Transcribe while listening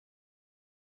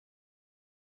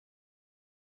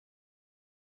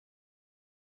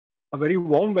A very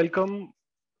warm welcome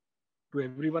to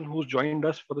everyone who's joined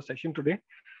us for the session today.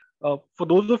 For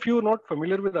those of you not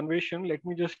familiar with Anveshan, let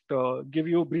me just give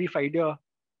you a brief idea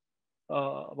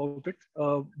about it.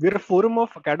 We're a forum of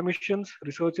academicians,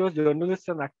 researchers, journalists,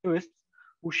 and activists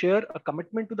who share a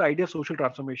commitment to the idea of social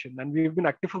transformation. And we've been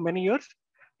active for many years.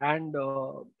 And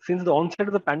since the onset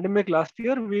of the pandemic last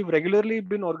year, we've regularly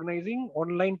been organizing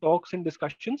online talks and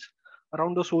discussions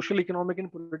around the social, economic, and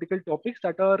political topics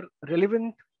that are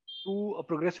relevant to a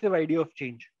progressive idea of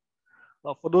change.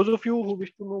 For those of you who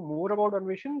wish to know more about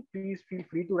Anveshan, please feel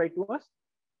free to write to us.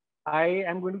 I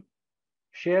am going to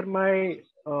share my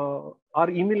our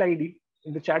email ID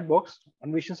in the chat box,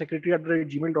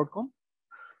 anveshansecretary@gmail.com.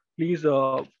 Please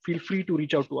feel free to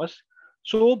reach out to us.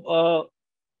 So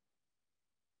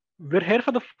we're here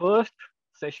for the first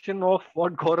session of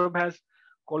what Gaurav has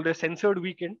called a censored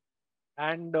weekend.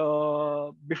 And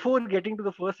before getting to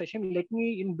the first session, let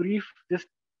me in brief just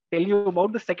tell you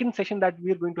about the second session that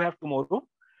we're going to have tomorrow.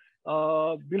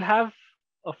 We'll have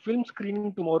a film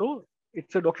screening tomorrow.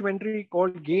 It's a documentary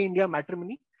called Gay India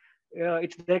Matrimony.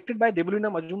 It's directed by Debulina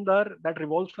Majumdar that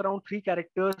revolves around three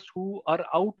characters who are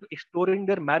out exploring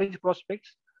their marriage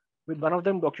prospects, with one of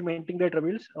them documenting their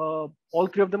troubles. All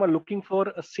three of them are looking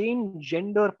for a same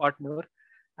gender partner,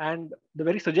 and the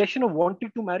very suggestion of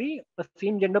wanting to marry a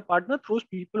same gender partner throws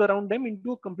people around them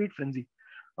into a complete frenzy.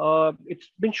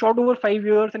 It's been shot over 5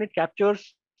 years, and it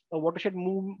captures a watershed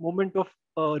moment of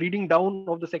reading down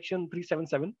of the section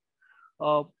 377,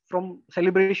 from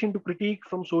celebration to critique,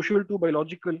 from social to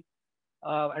biological,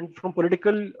 and from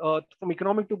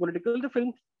economic to political. The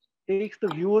film takes the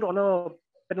viewer on a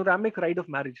panoramic ride of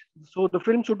marriage. So the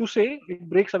film, so to say, it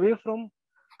breaks away from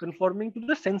conforming to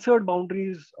the censored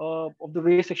boundaries of the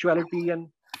way sexuality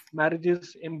and marriage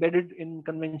is embedded in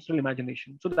conventional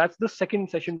imagination. So that's the second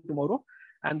session tomorrow,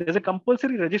 and there's a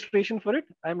compulsory registration for it.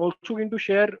 I'm also going to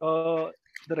share the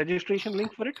registration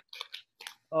link for it.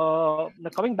 Now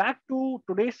coming back to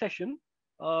today's session,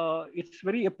 it's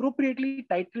very appropriately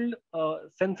titled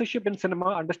Censorship in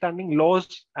Cinema, Understanding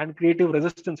Laws and Creative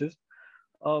Resistances.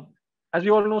 Uh, as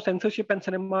you all know, censorship and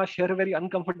cinema share a very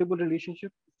uncomfortable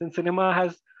relationship. Since cinema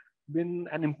has been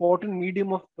an important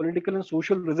medium of political and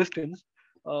social resistance,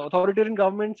 authoritarian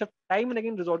governments have time and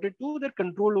again resorted to their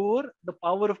control over the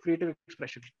power of creative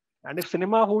expression. And if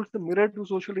cinema holds the mirror to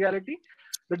social reality,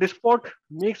 the despot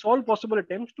makes all possible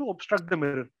attempts to obstruct the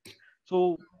mirror.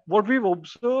 So what we've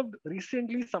observed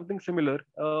recently is something similar.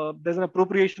 There's an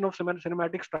appropriation of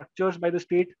cinematic structures by the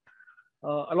state,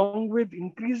 along with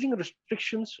increasing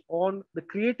restrictions on the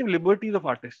creative liberties of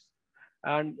artists.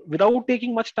 And without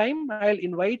taking much time, I'll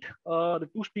invite the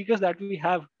two speakers that we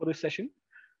have for this session.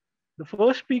 The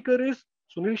first speaker is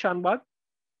Sunil Shanbag.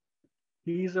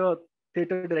 He's a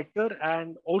theatre director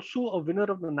and also a winner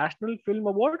of the National Film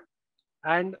Award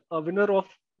and a winner of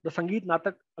the Sangeet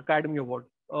Natak Academy Award.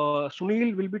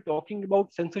 Sunil will be talking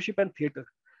about censorship and theatre.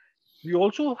 We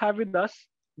also have with us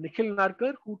Nikhil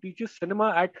Narkar, who teaches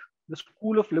cinema at the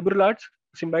School of Liberal Arts,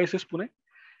 Symbiosis, Pune.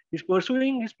 He's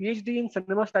pursuing his PhD in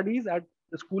cinema studies at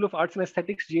the School of Arts and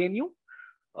Aesthetics, JNU.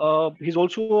 He's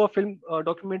also a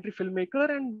documentary filmmaker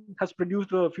and has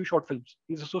produced a few short films.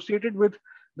 He's associated with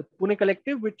the Pune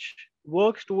Collective, which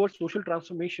works towards social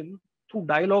transformation through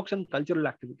dialogues and cultural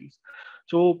activities.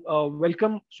 So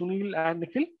welcome, Sunil and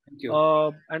Nikhil. Thank you.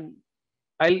 And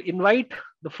I'll invite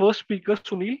the first speaker,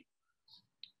 Sunil.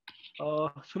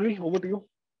 Sunil, over to you.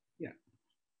 Yeah.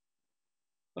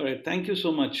 All right. Thank you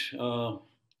so much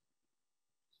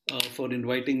for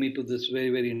inviting me to this very,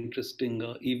 very interesting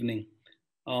evening.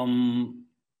 I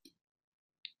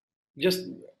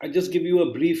just give you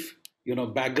a brief,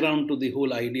 background to the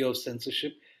whole idea of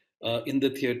censorship in the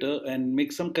theatre and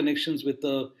make some connections with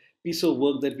a piece of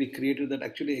work that we created that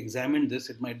actually examined this.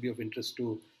 It might be of interest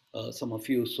to some of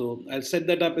you. So I'll set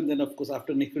that up, and then of course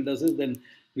after Nikhil does it, then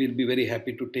we'll be very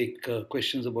happy to take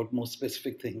questions about more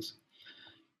specific things.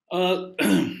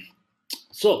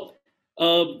 So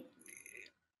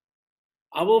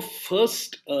our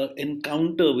first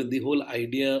encounter with the whole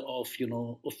idea of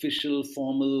official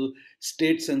formal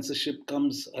state censorship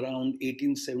comes around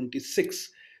 1876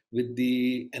 with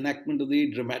the enactment of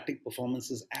the Dramatic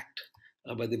Performances Act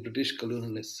by the British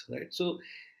colonialists, right? So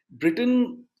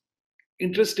Britain,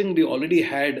 interestingly, already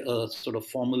had a sort of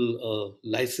formal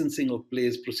licensing of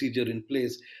plays procedure in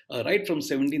place right from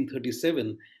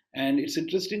 1737, and it's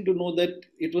interesting to know that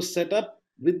it was set up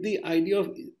with the idea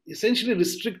of essentially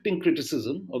restricting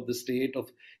criticism of the state,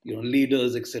 of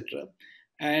leaders, etc.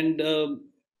 And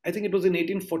I think it was in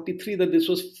 1843 that this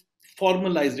was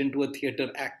formalized into a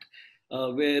theatre act.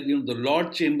 where the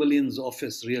Lord Chamberlain's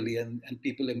office really, and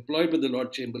people employed with the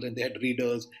Lord Chamberlain, they had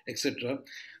readers, etc.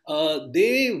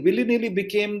 They willy-nilly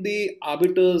became the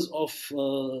arbiters of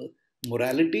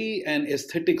morality and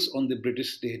aesthetics on the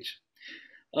British stage.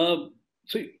 Uh,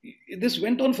 so this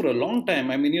went on for a long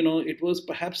time. I mean, it was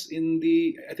perhaps in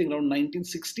the, I think around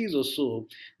 1960s or so,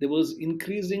 there was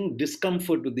increasing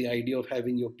discomfort with the idea of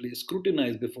having your play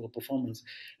scrutinized before performance.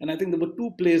 And I think there were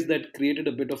two plays that created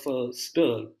a bit of a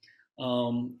stir.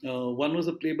 One was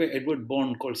a play by Edward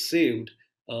Bond called Saved,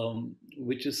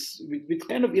 which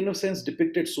kind of, in a sense,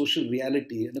 depicted social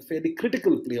reality, and a fairly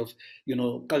critical play of,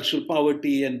 cultural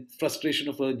poverty and frustration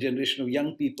of a generation of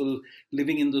young people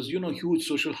living in those, huge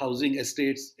social housing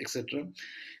estates, etc.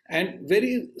 And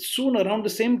very soon, around the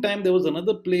same time, there was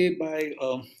another play by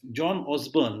John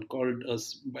Osborne called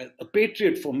A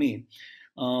Patriot for Me,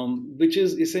 which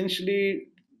is essentially,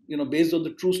 based on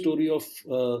the true story of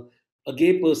a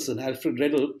gay person, Alfred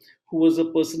Riddle, who was a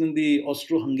person in the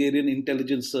Austro-Hungarian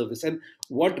intelligence service. And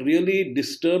what really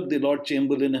disturbed the Lord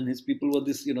Chamberlain and his people was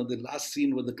this, the last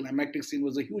scene, the climactic scene,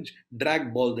 was a huge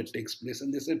drag ball that takes place.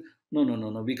 And they said, no, no, no,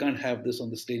 no, we can't have this on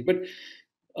the stage. But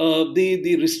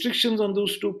the restrictions on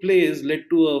those two plays led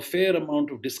to a fair amount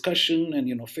of discussion,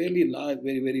 and fairly large,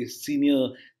 very, very senior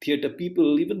theatre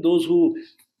people, even those who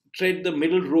tread the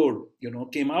middle road,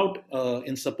 came out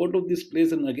in support of these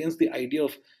plays and against the idea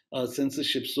of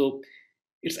censorship. So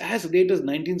it's as late as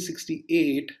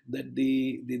 1968 that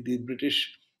the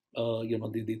British,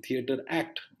 the Theatre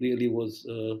Act really was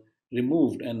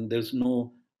removed, and there's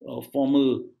no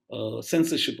formal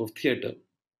censorship of theatre.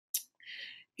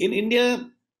 In India,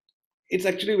 it's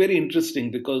actually very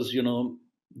interesting because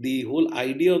the whole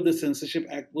idea of the Censorship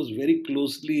Act was very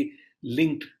closely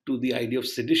linked to the idea of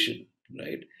sedition,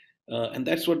 right? And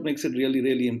that's what makes it really,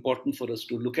 really important for us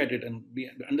to look at it and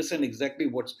understand exactly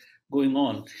what's going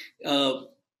on.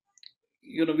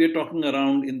 We are talking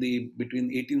around between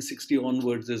 1860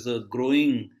 onwards. There's a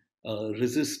growing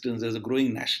resistance, there's a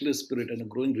growing nationalist spirit and a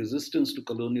growing resistance to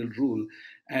colonial rule.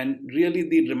 And really,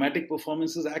 the Dramatic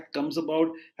Performances Act comes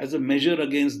about as a measure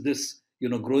against this,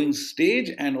 growing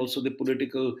stage and also the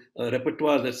political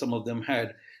repertoire that some of them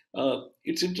had.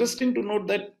 It's interesting to note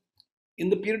that in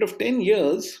the period of 10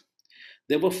 years,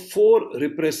 there were 4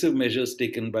 repressive measures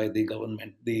taken by the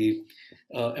government: the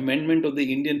amendment of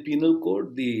the Indian Penal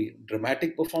Code, the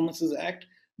Dramatic Performances Act,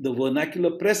 the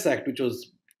Vernacular Press Act, which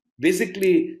was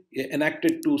basically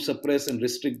enacted to suppress and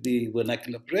restrict the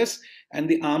vernacular press, and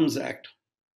the Arms Act.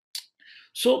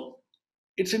 So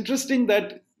it's interesting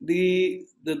that the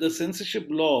censorship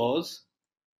laws,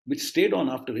 which stayed on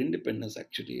after independence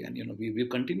actually, and we've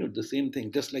continued the same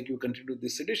thing, just like you continued the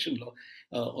sedition law,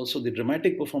 also the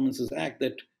Dramatic Performances Act,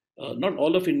 that not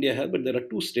all of India has, but there are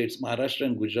 2 states, Maharashtra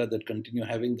and Gujarat, that continue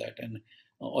having that, and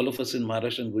all of us in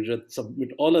Maharashtra and Gujarat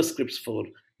submit all our scripts for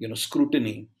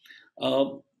scrutiny.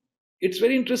 It's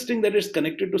very interesting that it's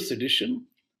connected to sedition.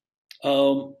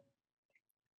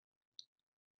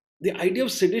 The idea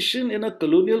of sedition in a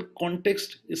colonial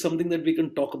context is something that we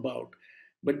can talk about,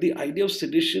 but the idea of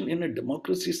sedition in a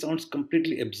democracy sounds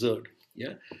completely absurd.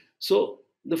 Yeah. So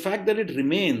the fact that it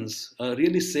remains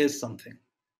really says something.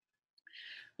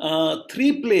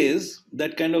 3 plays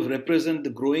that kind of represent the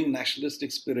growing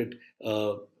nationalistic spirit,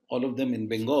 all of them in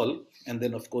Bengal, and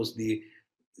then of course the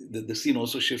scene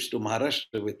also shifts to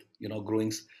Maharashtra with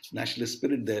growing nationalist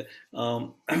spirit there.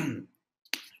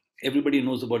 Everybody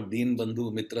knows about Deen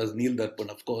Bandhu Mitra's Neel Darpan,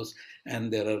 of course,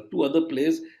 and there are 2 other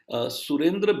plays.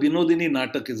 Surendra Binodini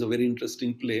Natak is a very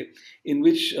interesting play in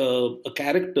which a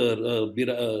character,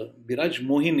 Biraj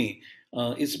Mohini,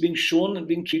 is being shown and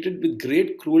being treated with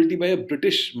great cruelty by a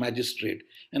British magistrate.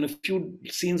 And a few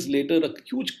scenes later, a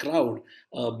huge crowd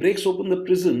breaks open the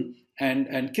prison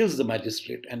and kills the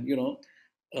magistrate. And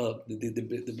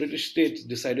the British state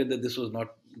decided that this was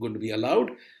not going to be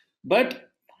allowed, but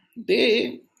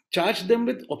they charged them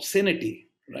with obscenity,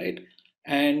 right?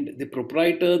 And the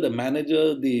proprietor, the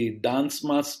manager, the dance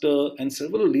master, and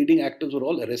several leading actors were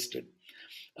all arrested.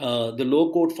 The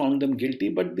lower court found them guilty,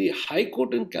 but the high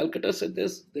court in Calcutta said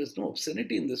there's no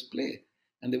obscenity in this play,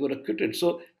 and they were acquitted.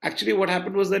 So actually, what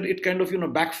happened was that it kind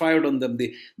of backfired on them.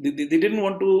 They didn't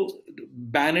want to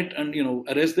ban it and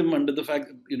arrest them under the fact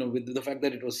with the fact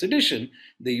that it was sedition.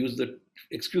 They used the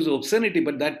excuse of obscenity,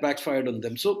 but that backfired on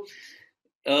them. So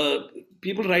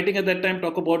people writing at that time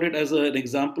talk about it as an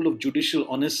example of judicial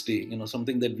honesty,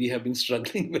 something that we have been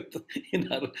struggling with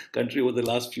in our country over the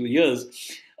last few years.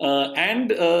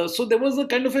 So there was a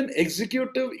kind of an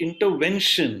executive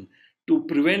intervention to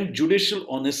prevent judicial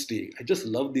honesty. I just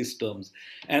love these terms.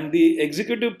 And the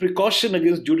executive precaution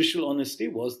against judicial honesty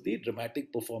was the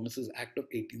Dramatic Performances Act of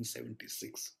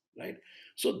 1876, right?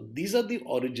 So these are the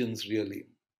origins, really.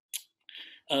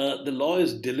 The law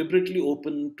is deliberately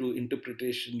open to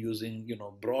interpretation using,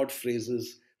 broad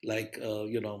phrases like,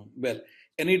 well,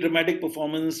 any dramatic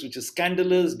performance which is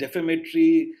scandalous,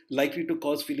 defamatory, likely to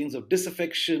cause feelings of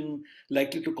disaffection,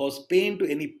 likely to cause pain to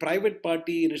any private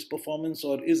party in its performance,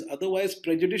 or is otherwise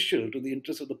prejudicial to the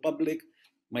interests of the public,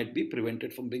 might be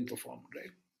prevented from being performed,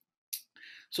 right?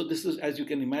 So this is, as you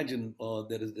can imagine,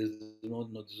 there's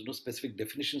no specific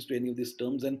definitions to any of these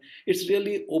terms, and it's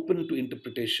really open to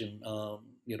interpretation,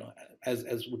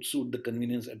 as would suit the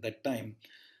convenience at that time.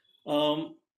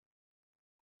 Um,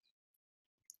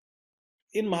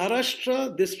 in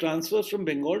Maharashtra, this transfers from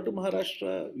Bengal to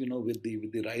Maharashtra, with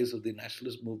the rise of the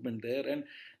nationalist movement there. And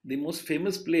the most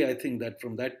famous play, I think, that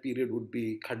from that period would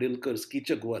be Khadilkar's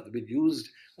Kichagwad, which used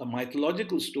a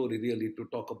mythological story really to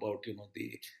talk about,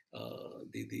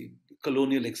 the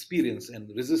colonial experience and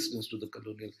resistance to the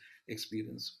colonial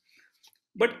experience.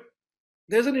 But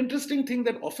there's an interesting thing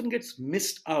that often gets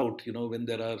missed out, when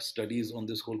there are studies on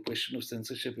this whole question of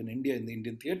censorship in India, in the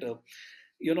Indian theater.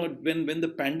 When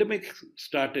the pandemic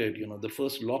started, the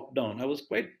first lockdown, I was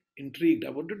quite intrigued. I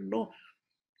wanted to know,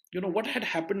 what had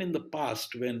happened in the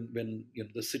past when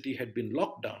the city had been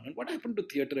locked down, and what happened to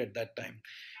theater at that time.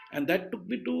 And that took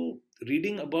me to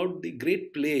reading about the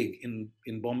Great Plague in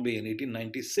Bombay in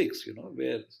 1896,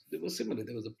 where there was similar.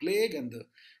 There was a plague, and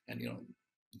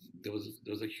there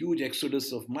was a huge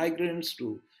exodus of migrants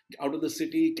to out of the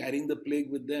city, carrying the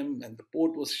plague with them, and the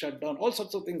port was shut down. All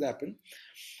sorts of things happened.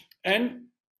 And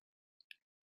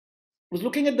was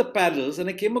looking at the parallels, and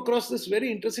I came across this very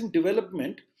interesting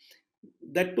development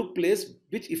that took place,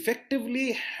 which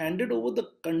effectively handed over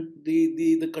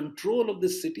the control of the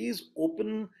city's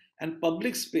open and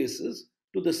public spaces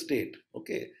to the state.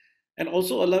 Okay, and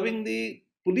also allowing the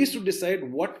police to decide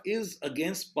what is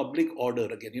against public order.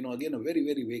 Again, a very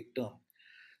very vague term.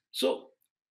 So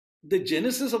the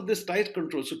genesis of this tight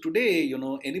control. So today,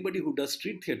 anybody who does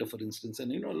street theater, for instance,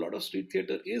 and a lot of street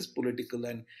theater is political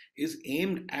and is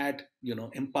aimed at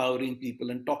empowering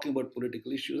people and talking about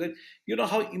political issues. And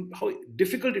how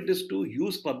difficult it is to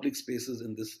use public spaces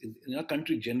in our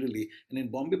country generally, and in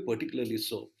Bombay particularly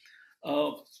so.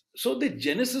 Uh, so the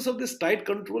genesis of this tight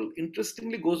control,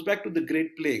 interestingly, goes back to the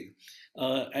Great Plague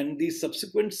and the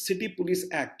subsequent City Police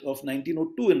Act of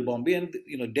 1902 in Bombay, and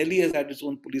Delhi has had its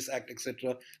own police act,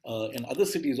 etc., in other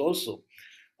cities also.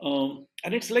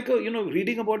 And it's like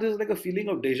reading about this is like a feeling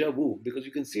of deja vu, because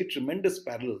you can see tremendous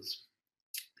parallels.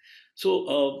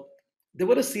 So there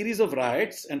were a series of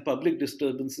riots and public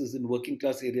disturbances in working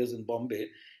class areas in Bombay,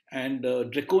 and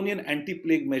draconian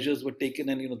anti-plague measures were taken,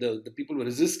 and the people were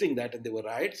resisting that, and there were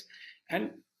riots,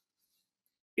 and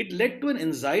it led to an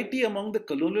anxiety among the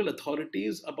colonial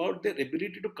authorities about their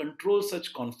ability to control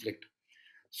such conflict.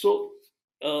 So,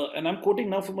 and I'm quoting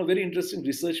now from a very interesting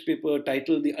research paper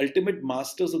titled "The Ultimate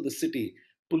Masters of the City: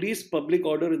 Police, Public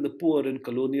Order in the Poor in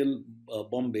Colonial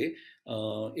Bombay,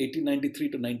 1893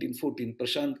 to 1914."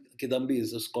 Prashant Kidambi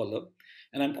is a scholar,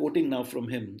 and I'm quoting now from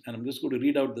him, and I'm just going to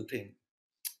read out the thing.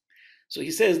 So he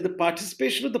says the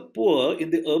participation of the poor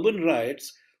in the urban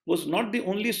riots was not the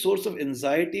only source of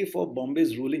anxiety for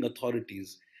Bombay's ruling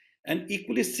authorities. An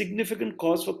equally significant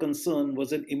cause for concern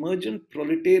was an emergent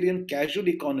proletarian casual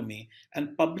economy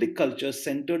and public culture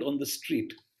centered on the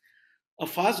street. A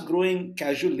fast growing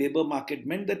casual labor market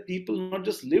meant that people not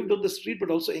just lived on the street but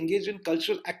also engaged in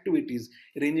cultural activities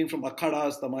ranging from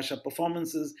akhadas, tamasha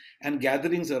performances, and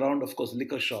gatherings around, of course,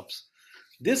 liquor shops.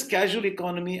 This casual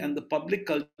economy and the public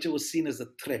culture was seen as a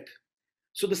threat.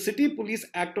 So the City Police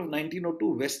Act of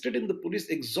 1902 vested in the police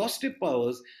exhaustive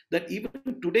powers that even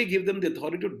today give them the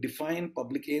authority to define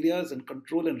public areas and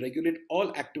control and regulate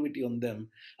all activity on them,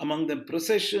 among them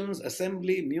processions,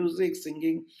 assembly, music,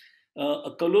 singing,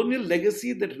 a colonial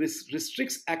legacy that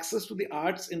restricts access to the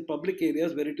arts in public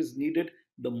areas where it is needed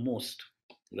the most,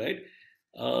 right?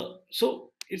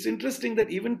 So it's interesting that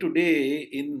even today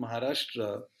in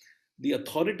Maharashtra, the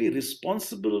authority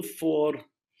responsible for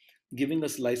giving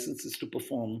us licenses to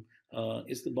perform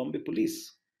is the Bombay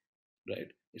Police,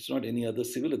 right? It's not any other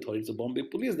civil authority, it's the Bombay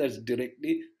Police that's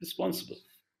directly responsible.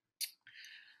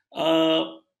 Uh,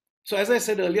 so as I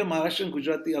said earlier, Maharashtra and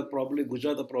Gujarat are probably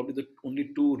the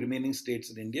only two remaining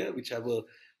states in India which have a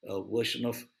version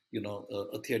of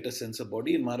a theatre censor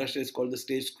body. In Maharashtra, it's called the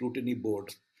Stage Scrutiny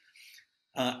Board.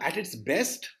 At its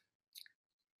best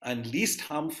and least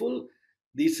harmful,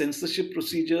 the censorship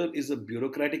procedure is a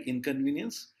bureaucratic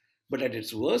inconvenience, But at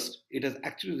its worst, it has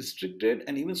actually restricted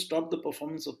and even stopped the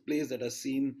performance of plays that are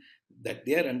seen that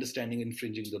their understanding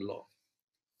infringing the law.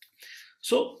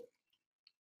 So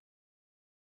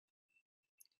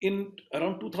in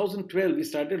around 2012, we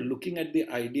started looking at the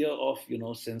idea of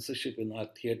censorship in our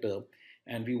theater,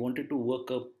 and we wanted to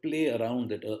work a play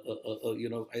around it.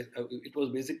 It was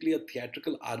basically a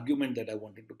theatrical argument that I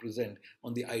wanted to present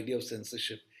on the idea of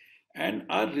censorship, and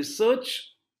our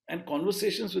research and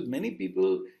conversations with many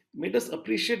people made us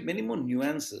appreciate many more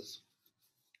nuances.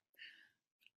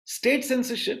 State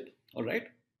censorship, all right,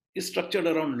 is structured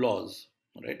around laws,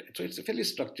 all right. So it's a fairly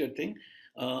structured thing.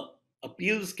 Uh,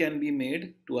 Appeals can be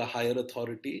made to a higher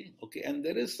authority, okay, and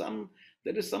there is some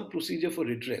procedure for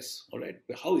redress, all right.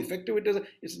 How effective it is,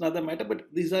 it's another matter, but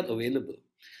these are available.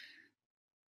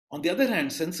 On the other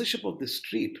hand, censorship of the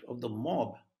street, of the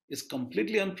mob, is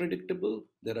completely unpredictable.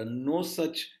 There are no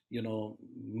such,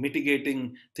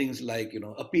 mitigating things like,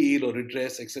 appeal or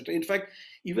redress, etc. In fact,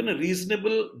 even a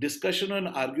reasonable discussion or an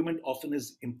argument often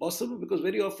is impossible because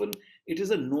very often it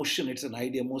is a notion, it's an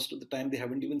idea. Most of the time, they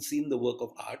haven't even seen the work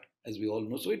of art, as we all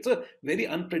know. So it's a very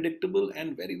unpredictable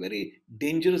and very, very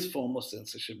dangerous form of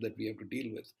censorship that we have to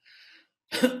deal with.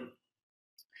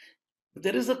 But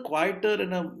there is a quieter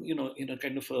and a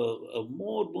kind of a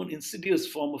more insidious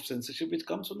form of censorship which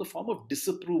comes from the form of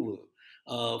disapproval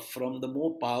from the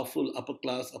more powerful upper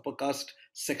caste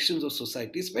sections of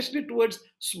society, especially towards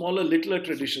smaller littler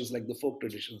traditions like the folk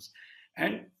traditions.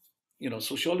 And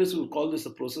sociologists will call this a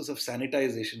process of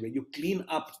sanitization, where you clean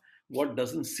up what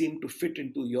doesn't seem to fit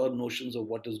into your notions of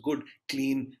what is good,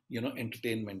 clean,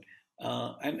 entertainment.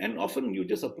 And often you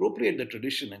just appropriate the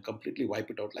tradition and completely wipe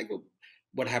it out, like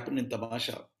what happened in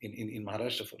Tamasha in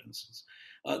Maharashtra, for instance.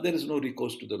 There is no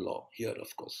recourse to the law here,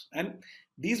 of course. And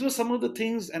these were some of the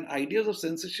things and ideas of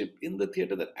censorship in the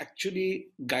theater that actually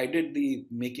guided the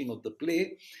making of the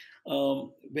play.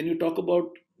 When you talk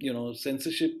about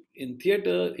censorship in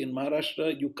theater in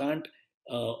Maharashtra, you can't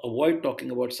avoid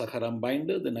talking about Sakharam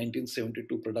Binder, the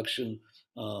 1972 production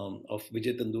of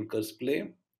Vijay Tendulkar's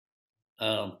play.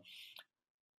 Um,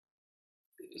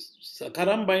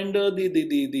 Sakharam Binder,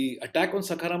 the attack on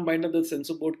Sakharam Binder, the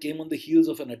censor board came on the heels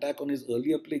of an attack on his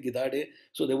earlier play, Gidade.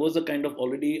 So there was a kind of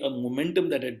already a momentum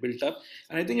that had built up.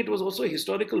 And I think it was also a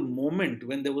historical moment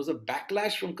when there was a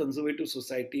backlash from conservative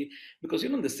society because,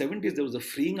 in the 70s, there was a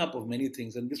freeing up of many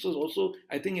things. And this was also,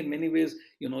 I think, in many ways,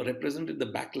 represented the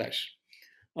backlash.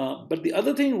 But the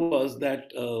other thing was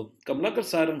that Kamlakar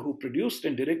Sarang, who produced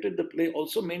and directed the play,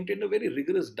 also maintained a very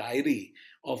rigorous diary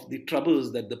of the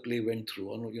troubles that the play went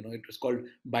through. It was called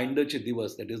Binder Che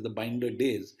Divas, that is the Binder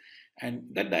Days. And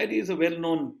that diary is a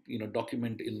well-known,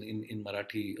 document in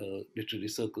Marathi literary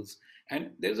circles.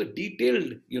 And there's a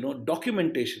detailed,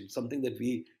 documentation, something that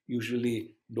we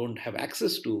usually don't have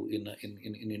access to in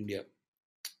India.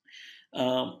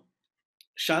 Um,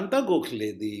 Shanta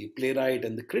Gokhale, the playwright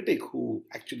and the critic who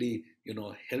actually,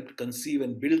 helped conceive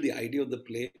and build the idea of the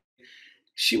play,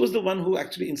 she was the one who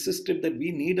actually insisted that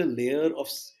we need a layer of,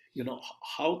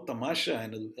 how tamasha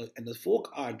and the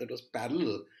folk art that was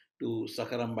parallel to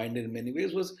Sakharam Binder in many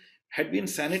ways had been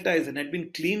sanitized and had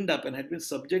been cleaned up and had been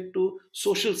subject to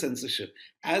social censorship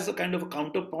as a kind of a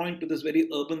counterpoint to this very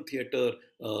urban theater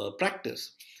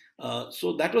practice.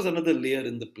 So that was another layer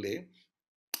in the play.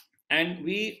 And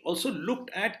we also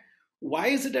looked at why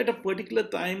is it at a particular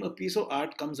time a piece of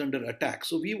art comes under attack.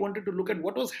 So we wanted to look at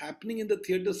what was happening in the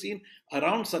theater scene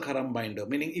around Sakharam Binder.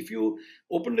 Meaning, if you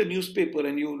opened a newspaper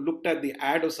and you looked at the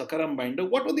ad of Sakharam Binder,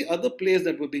 what were the other plays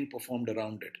that were being performed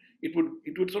around it?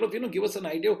 It would sort of give us an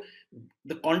idea of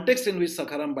the context in which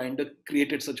Sakharam Binder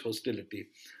created such hostility.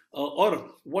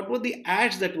 Or what were the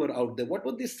ads that were out there? What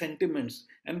were the sentiments?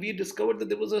 And we discovered that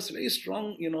there was a very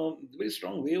strong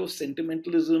way of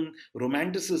sentimentalism,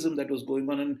 romanticism that was going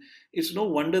on. And it's no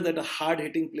wonder that a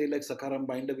hard-hitting play like Sakharam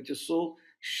Binder, which is so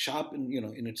sharp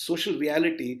in its social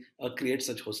reality, creates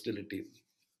such hostility.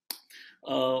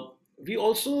 Uh, we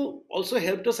also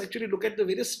helped us actually look at the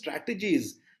various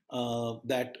strategies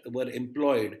that were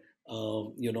employed,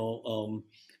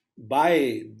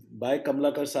 by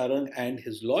Kamlakar Sarang and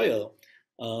his lawyer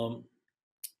um,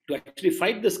 to actually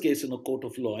fight this case in a court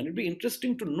of law. And it'd be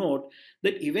interesting to note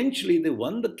that eventually they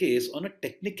won the case on a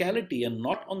technicality and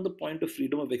not on the point of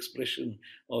freedom of expression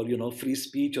or free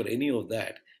speech or any of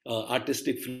that.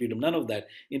 Artistic freedom, none of that.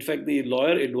 In fact, the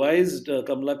lawyer advised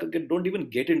Kamlakar, don't even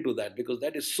get into that because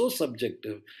that is so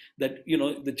subjective that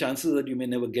the chances that you may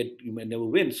never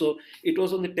win. So it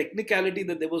was on the technicality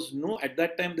that at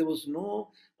that time there was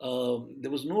no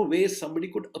way somebody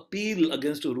could appeal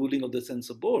against a ruling of the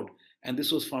censor board, and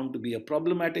this was found to be a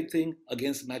problematic thing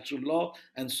against natural law,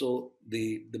 and so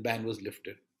the ban was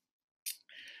lifted.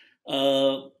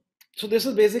 So this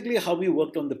is basically how we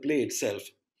worked on the play itself.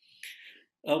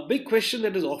 A big question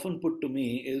that is often put to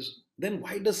me is, then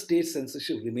why does state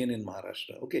censorship remain in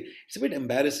Maharashtra? Okay, it's a bit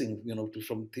embarrassing,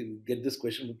 to get this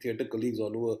question from theatre colleagues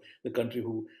all over the country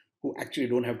who actually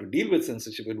don't have to deal with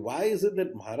censorship. And why is it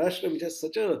that Maharashtra, which has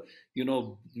such a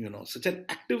such an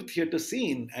active theatre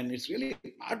scene, and it's really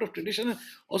part of tradition, and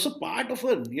also part of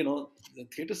a the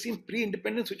theatre scene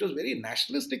pre-independence, which was very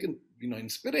nationalistic in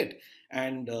spirit.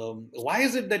 And why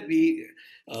is it that we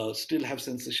still have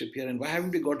censorship here, and why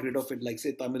haven't we got rid of it like,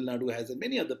 say, Tamil Nadu has and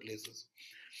many other places?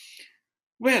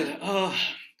 Well,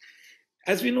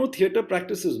 as we know, theatre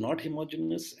practice is not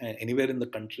homogeneous anywhere in the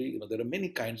country. There are many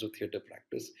kinds of theatre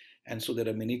practice, and so there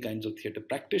are many kinds of theatre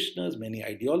practitioners, many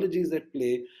ideologies at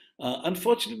play.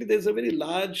 Unfortunately, there's a very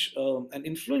large and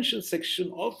influential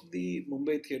section of the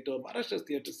Mumbai theatre, Maharashtra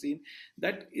theatre scene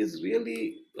that is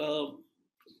really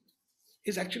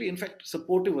is actually, in fact,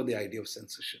 supportive of the idea of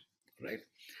censorship, right?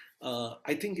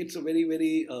 I think it's a very,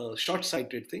 very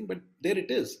short-sighted thing, but there it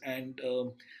is, and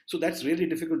so that's really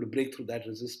difficult to break through that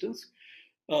resistance.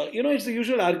 It's the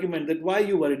usual argument that why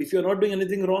you worried? If you're not doing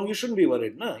anything wrong, you shouldn't be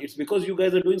worried. No, it's because you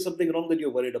guys are doing something wrong that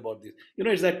you're worried about this.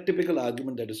 It's that typical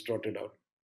argument that is trotted out.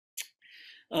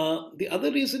 The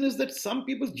other reason is that some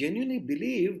people genuinely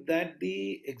believe that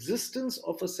the existence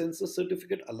of a censor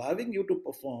certificate allowing you to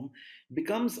perform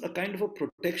becomes a kind of a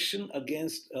protection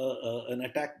against an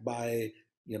attack by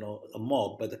a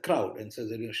mob, by the crowd, and says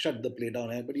that shut the play down.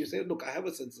 But you say, look, I have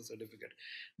a censor certificate,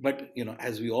 but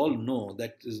as we all know,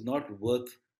 that is not worth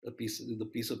the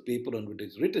piece of paper on which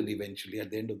it's written. Eventually,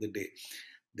 at the end of the day,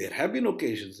 there have been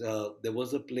occasions. There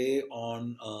was a play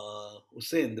on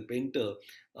Hussein, the painter,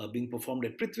 being performed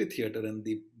at Prithvi Theatre, and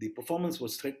the performance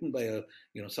was threatened by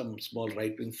some small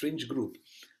right-wing fringe group.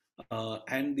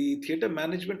 And the theatre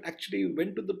management actually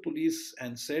went to the police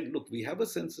and said, look, we have a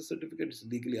censor certificate, it's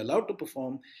legally allowed to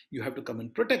perform, you have to come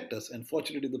and protect us. And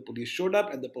fortunately, the police showed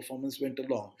up and the performance went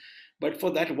along. But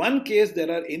for that one case, there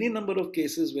are any number of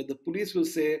cases where the police will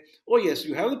say, oh yes,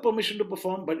 you have the permission to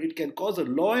perform, but it can cause a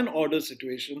law and order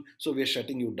situation, so we're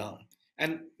shutting you down.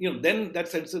 And then that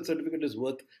censor certificate is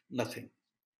worth nothing.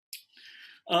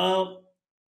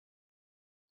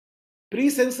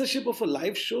 Pre-censorship of a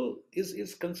live show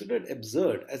is considered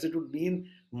absurd, as it would mean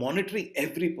monitoring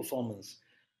every performance.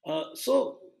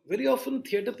 So very often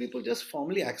theatre people just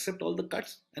formally accept all the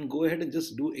cuts and go ahead and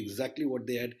just do exactly what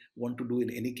they had want to do in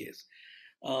any case.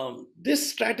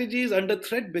 This strategy is under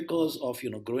threat because of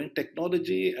growing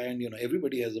technology, and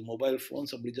everybody has a mobile phone.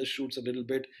 Somebody just shoots a little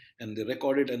bit and they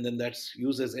record it, and then that's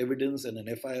used as evidence, and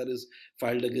an FIR is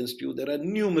filed against you. There are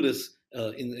numerous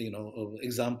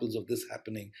examples of this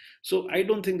happening. So I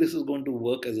don't think this is going to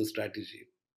work as a strategy.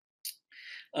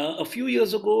 A few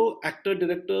years ago,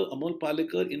 actor-director Amol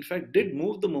Palekar, in fact, did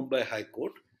move the Mumbai High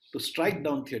Court to strike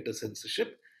down theatre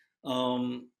censorship.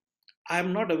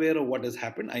 I'm not aware of what has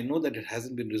happened. I know that it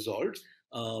hasn't been resolved,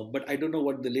 but I don't know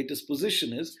what the latest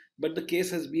position is. But the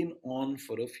case has been on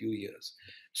for a few years.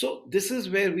 So this is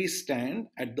where we stand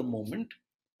at the moment.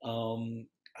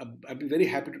 I'd be very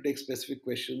happy to take specific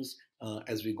questions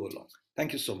as we go along.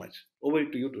 Thank you so much. Over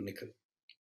to you, to Nikhil.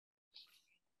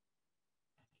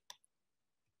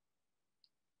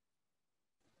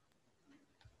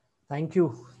 Thank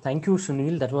you,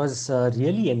 Sunil. That was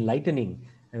really enlightening.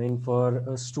 I mean, for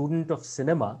a student of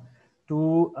cinema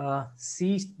to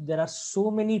see there are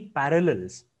so many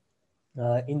parallels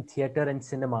in theater and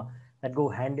cinema that go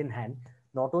hand in hand,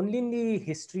 not only in the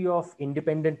history of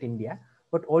independent India,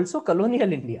 but also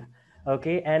colonial India.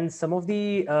 Okay, and some of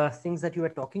the things that you were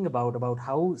talking about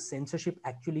how censorship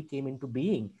actually came into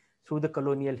being through the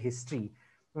colonial history.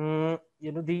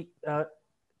 The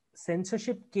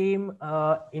censorship came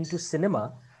into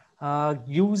cinema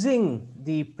using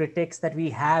the pretext that we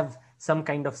have some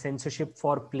kind of censorship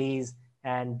for plays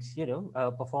and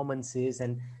performances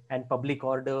and public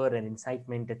order and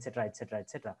incitement, etc., etc.,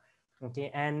 etc.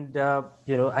 Okay, and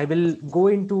I will go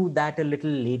into that a little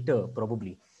later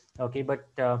probably. Okay, but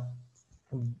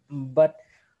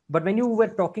when you were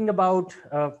talking about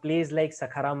plays like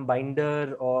Sakharam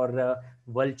Binder or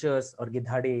Vultures or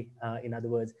Gidhade, in other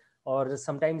words, or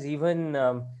sometimes even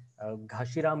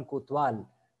Ghashiram Kotwal,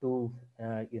 to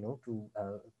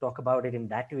talk about it in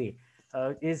that way,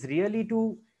 is really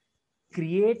to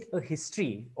create a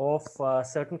history of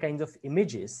certain kinds of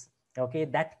images, okay,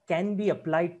 that can be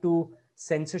applied to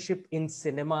censorship in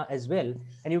cinema as well.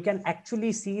 And you can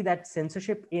actually see that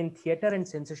censorship in theater and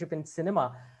censorship in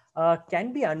cinema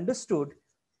can be understood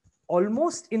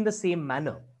almost in the same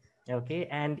manner. Okay,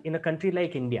 and in a country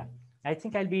like India, I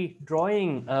think I'll be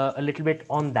drawing a little bit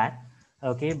on that.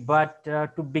 Okay, but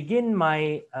to begin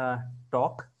my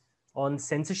talk on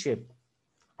censorship,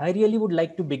 I really would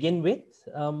like to begin with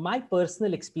my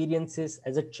personal experiences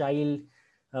as a child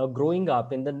growing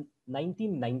up in the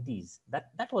 1990s.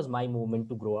 That was my moment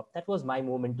to grow up. That was my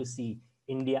moment to see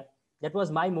India. That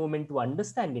was my moment to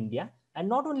understand India, and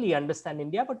not only understand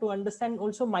India, but to understand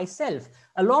also myself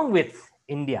along with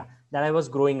India that I was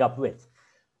growing up with.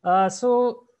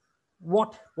 So,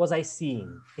 what was I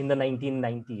seeing in the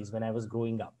 1990s when I was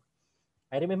growing up?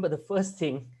 I remember the first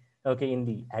thing, okay, in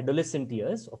the adolescent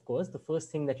years, of course, the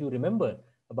first thing that you remember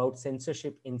about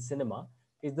censorship in cinema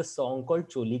is the song called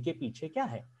Choli Ke Piche Kya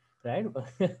Hai, right?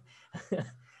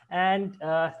 And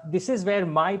this is where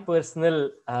my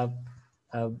personal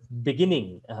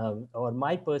beginning or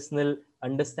my personal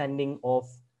understanding of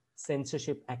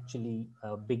censorship actually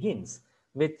begins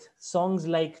with songs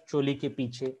like Choli Ke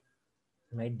Piche,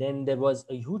 right? Then there was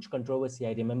a huge controversy,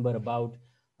 I remember, about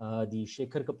the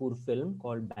Shekhar Kapoor film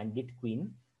called Bandit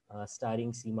Queen,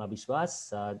 starring Seema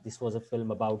Biswas. This was a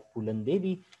film about Pulan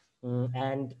Devi.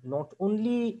 And not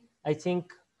only, I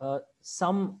think,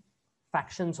 some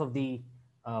factions of the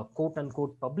quote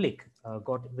unquote public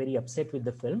got very upset with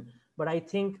the film, but I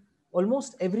think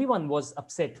almost everyone was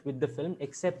upset with the film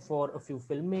except for a few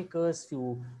filmmakers,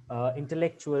 few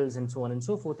intellectuals, and so on and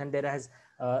so forth. And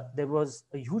there was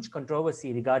a huge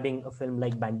controversy regarding a film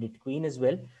like Bandit Queen as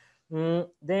well.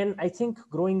 Then I think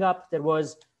growing up there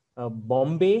was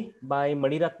Bombay by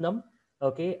Maniratnam.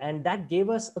 Okay, and that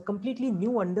gave us a completely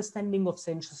new understanding of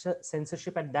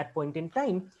censorship at that point in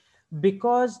time,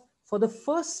 because for the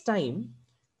first time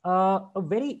a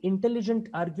very intelligent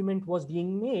argument was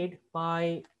being made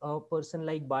by a person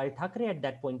like Bal Thackeray at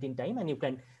that point in time, and you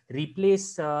can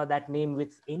replace that name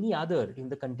with any other in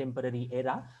the contemporary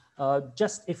era.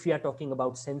 Just if we are talking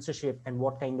about censorship and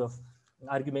what kind of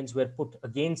arguments were put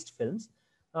against films,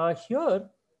 here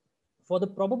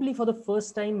probably for the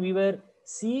first time we were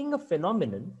seeing a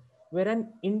phenomenon where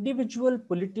an individual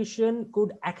politician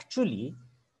could actually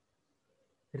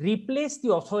replace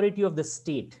the authority of the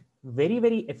state very,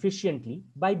 very efficiently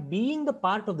by being the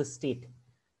part of the state,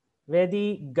 where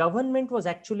the government was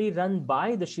actually run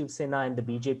by the Shiv Sena and the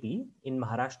BJP in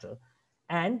Maharashtra.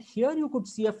 And here you could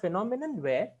see a phenomenon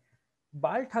where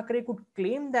Bal Thackeray could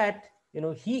claim that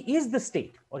he is the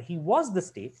state, or he was the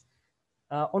state,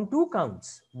 on two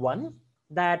counts. One,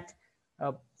 that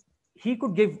uh, he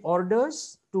could give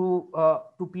orders to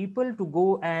people to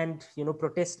go and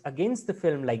protest against the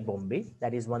film like Bombay.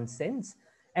 That is one sense.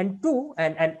 And two,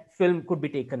 and film could be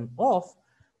taken off.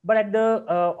 But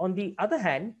on the other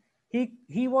hand,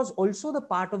 he was also the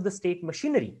part of the state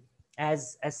machinery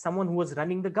as someone who was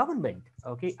running the government,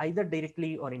 okay, either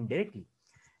directly or indirectly.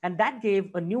 And that gave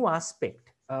a new aspect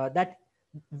that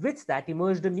with that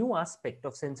emerged a new aspect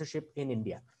of censorship in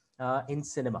India, in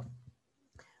cinema.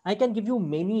 I can give you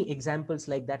many examples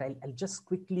like that. I'll just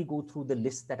quickly go through the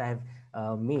list that I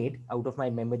have made out of my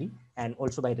memory, and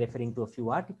also by referring to a few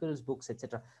articles, books,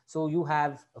 etc. So you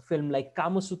have a film like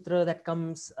Kama Sutra that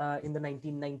comes in the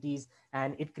 1990s,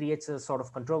 and it creates a sort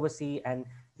of controversy, and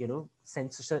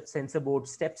censor board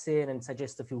steps in and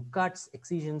suggests a few cuts,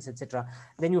 excisions, etc.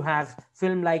 Then you have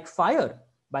film like Fire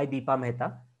by Deepa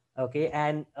Mehta. Okay,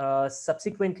 and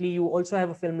subsequently you also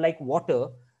have a film like Water,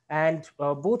 and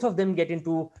both of them get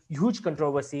into huge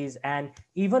controversies, and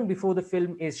even before the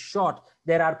film is shot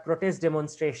there are protest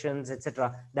demonstrations,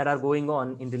 etc., that are going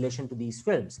on in relation to these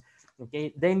films.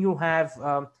 Okay, then you have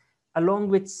along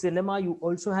with cinema you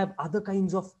also have other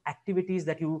kinds of activities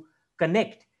that you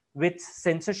connect with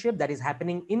censorship that is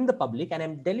happening in the public, and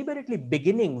I'm deliberately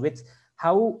beginning with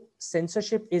how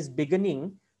censorship is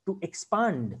beginning to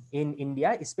expand in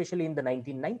India, especially in the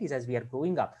 1990s as we are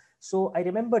growing up. So I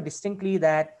remember distinctly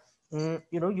that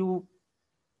you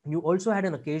also had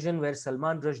an occasion where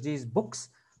Salman Rushdie's books,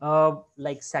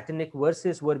 like satanic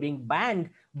verses, were being banned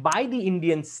by the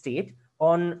Indian state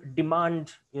on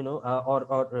demand,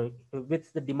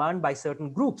 with the demand by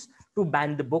certain groups to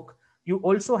ban the book. You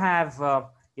also have,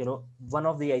 one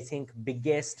of the, I think,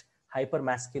 biggest hyper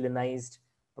masculinized,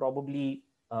 probably,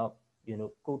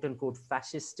 quote unquote,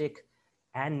 fascistic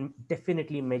and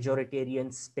definitely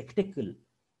majoritarian spectacle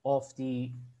of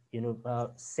the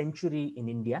century in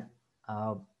India.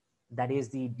 Uh, that is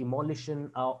the demolition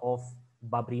of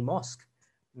Babri Mosque.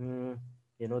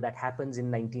 That happens in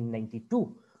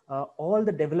 1992. All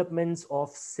the developments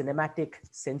of cinematic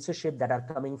censorship that are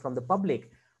coming from the public,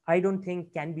 I don't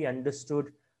think can be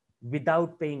understood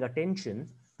without paying attention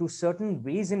to certain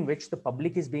ways in which the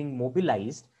public is being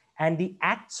mobilized and the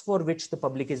acts for which the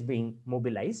public is being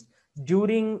mobilized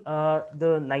during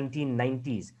the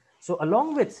 1990s. So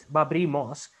along with Babri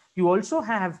Mosque, you also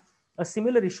have a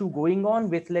similar issue going on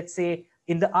with, let's say,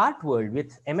 in the art world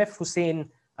with M.F. Hussain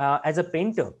as a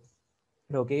painter,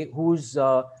 okay,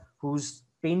 whose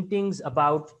paintings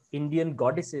about Indian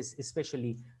goddesses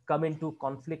especially come into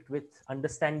conflict with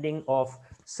understanding of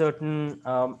certain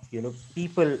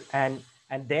people and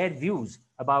their views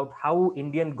about how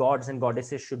Indian gods and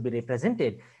goddesses should be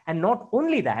represented. And not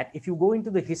only that, if you go into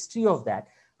the history of that,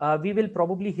 we will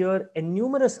probably hear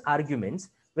numerous arguments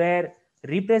where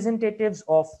representatives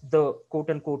of the quote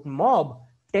unquote mob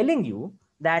telling you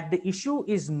that the issue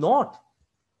is not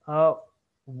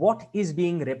what is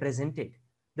being represented.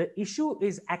 The issue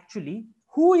is actually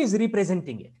who is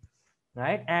representing it,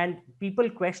 right? And people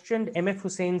questioned M.F.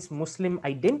 Hussein's Muslim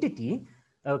identity,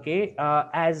 okay,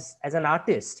 as an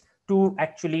artist to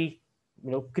actually,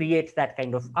 create that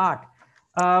kind of art.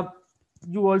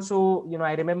 You also,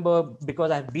 I remember,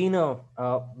 because I've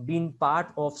been part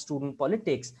of student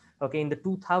politics, okay, in the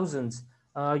 2000s,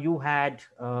 you had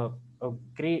a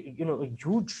great, a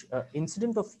huge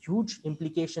incident of huge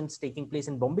implications taking place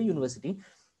in Bombay University,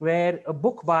 where a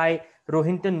book by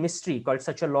Rohinton Mistry called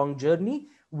Such a Long Journey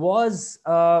was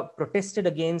protested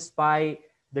against by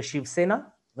the Shiv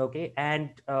Sena, okay,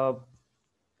 and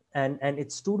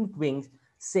its student wings,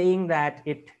 saying that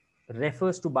it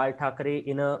refers to Bal Thackeray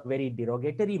in a very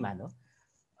derogatory manner.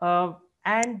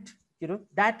 And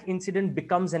that incident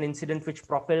becomes an incident which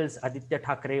propels Aditya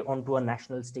Thackeray onto a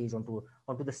national stage,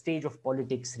 onto the stage of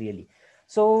politics, really.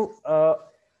 So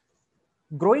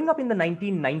growing up in the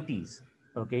 1990s,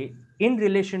 okay, in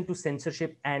relation to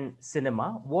censorship and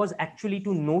cinema was actually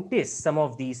to notice some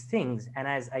of these things. And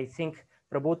as I think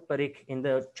Prabodh Parikh in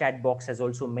the chat box has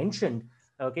also mentioned,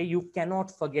 okay, you cannot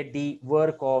forget the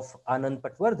work of Anand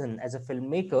Patwardhan as a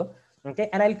filmmaker. Okay,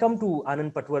 and I'll come to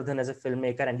Anand Patwardhan as a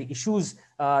filmmaker and the issues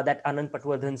that Anand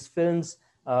Patwardhan's films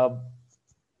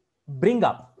bring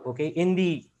up, okay, in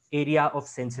the area of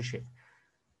censorship.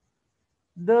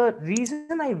 The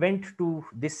reason I went to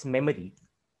this memory,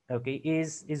 okay,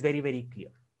 is very, very clear.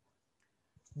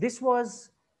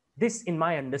 This, in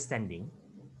my understanding,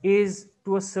 is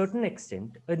to a certain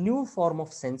extent a new form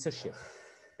of censorship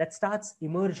that starts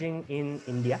emerging in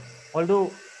India,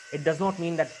 although it does not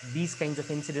mean that these kinds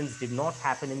of incidents did not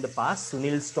happen in the past.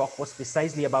 Sunil's talk was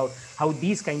precisely about how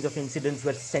these kinds of incidents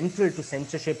were central to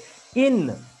censorship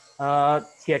in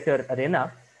theater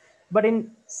arena. But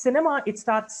in cinema, it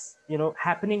starts,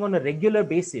 happening on a regular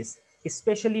basis,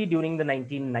 especially during the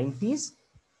 1990s.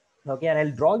 Okay, and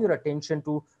I'll draw your attention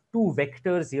to two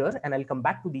vectors here, and I'll come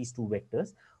back to these two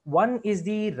vectors. One is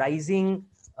the rising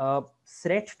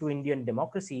threat to Indian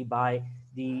democracy by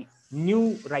the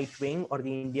new right wing or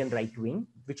the Indian right wing,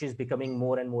 which is becoming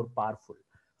more and more powerful.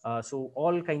 So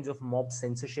all kinds of mob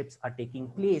censorships are taking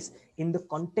place in the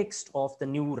context of the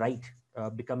new right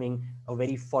becoming a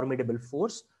very formidable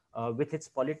force with its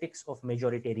politics of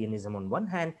majoritarianism on one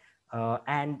hand,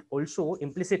 and also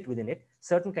implicit within it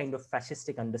certain kind of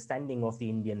fascistic understanding of the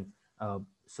Indian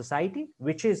society,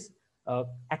 which is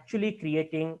actually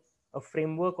creating a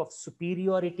framework of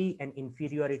superiority and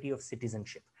inferiority of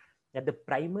citizenship. That the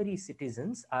primary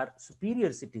citizens are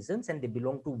superior citizens and they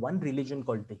belong to one religion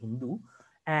called the Hindu,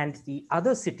 and the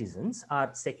other citizens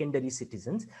are secondary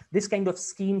citizens. This kind of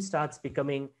scheme starts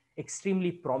becoming extremely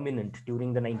prominent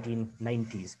during the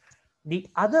 1990s. The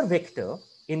other vector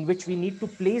in which we need to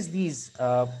place these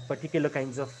particular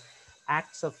kinds of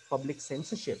acts of public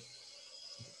censorship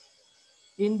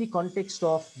in the context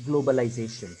of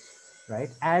globalization, right?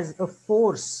 As a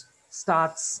force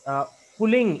starts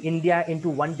pulling India into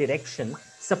one direction,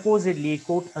 supposedly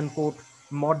quote unquote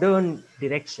modern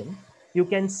direction, you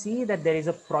can see that there is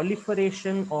a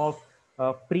proliferation of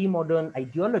pre-modern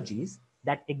ideologies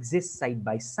that exist side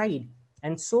by side.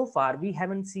 And so far, we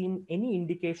haven't seen any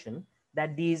indication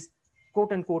that these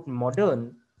quote unquote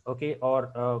modern, okay,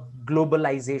 or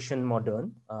globalization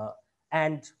modern,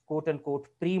 and quote unquote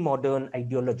pre-modern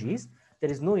ideologies,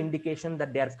 there is no indication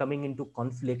that they are coming into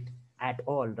conflict at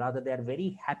all. Rather, they are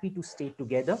very happy to stay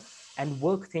together and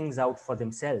work things out for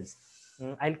themselves.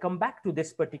 I'll come back to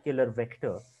this particular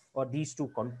vector or these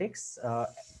two contexts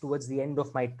towards the end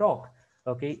of my talk,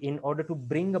 okay, in order to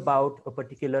bring about a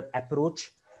particular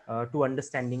approach to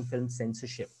understanding film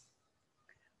censorship.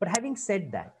 But having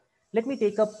said that, let me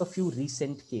take up a few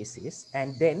recent cases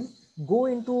and then go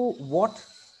into what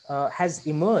has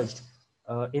emerged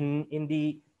in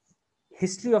the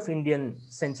history of Indian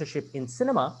censorship in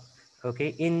cinema, okay,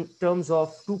 in terms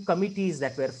of two committees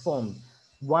that were formed,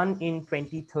 one in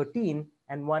 2013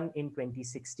 and one in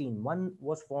 2016. One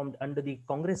was formed under the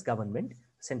Congress government,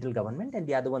 central government, and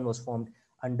the other one was formed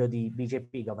under the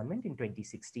BJP government in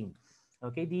 2016.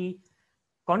 Okay, the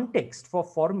context for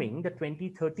forming the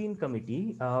 2013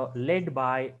 committee led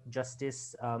by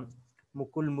Justice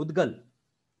Mukul Mudgal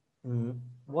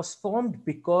was formed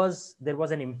because there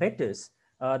was an impetus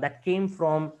that came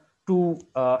from two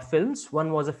films. One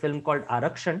was a film called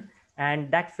Arakshan, and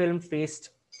that film faced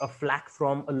a flack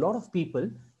from a lot of people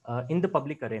in the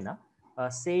public arena,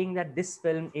 saying that this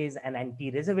film is an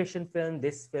anti-reservation film,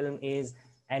 this film is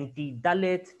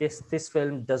anti-Dalit, this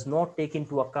film does not take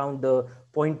into account the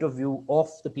point of view of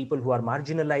the people who are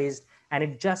marginalized, and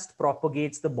it just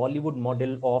propagates the Bollywood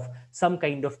model of some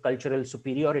kind of cultural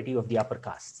superiority of the upper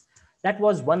castes. That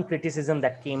was one criticism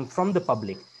that came from the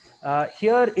public.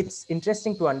 Here, it's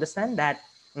interesting to understand that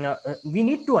we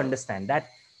need to understand that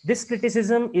this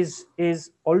criticism is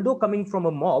although coming from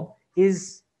a mob,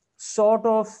 is sort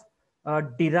of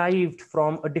derived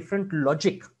from a different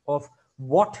logic of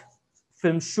what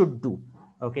films should do.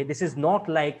 Okay, this is not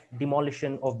like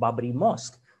demolition of Babri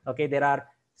Mosque. Okay, there are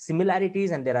similarities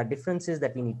and there are differences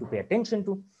that we need to pay attention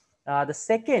to. The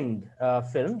second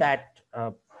film that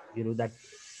that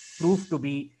proved to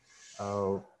be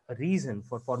a reason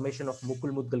for formation of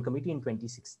Mukul Mudgal Committee in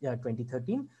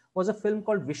 2013 was a film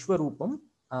called Vishwarupam,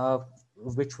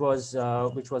 which was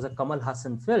a Kamal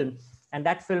Hassan film, and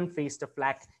that film faced a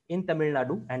flack in Tamil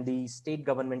Nadu, and the state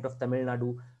government of Tamil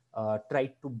Nadu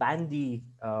tried to ban the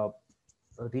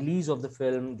release of the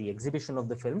film, the exhibition of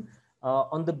the film,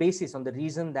 on the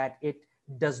reason that it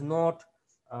does not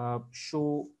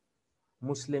show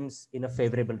Muslims in a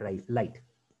favorable light.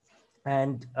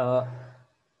 And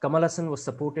Kamal Hassan was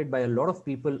supported by a lot of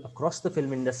people across the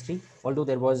film industry, although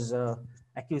there was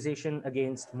accusation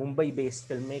against Mumbai-based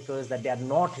filmmakers that they are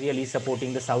not really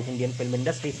supporting the South Indian film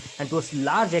industry, and to a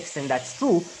large extent that's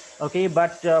true. Okay,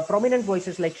 but prominent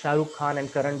voices like Shah Rukh Khan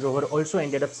and Karan Johar also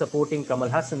ended up supporting Kamal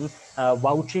Hassan,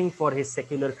 vouching for his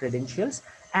secular credentials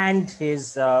and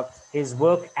his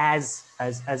work as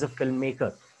a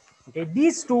filmmaker. Okay,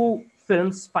 these two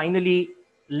films finally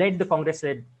led the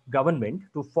Congress-led government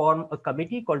to form a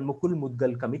committee called Mukul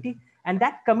Mudgal Committee, and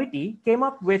that committee came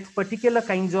up with particular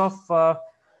kinds of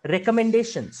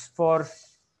recommendations for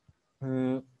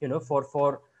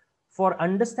for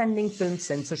understanding film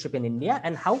censorship in India,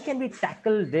 and how can we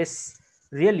tackle this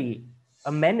really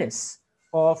a menace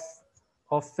of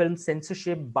film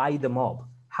censorship by the mob.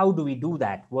 How do we do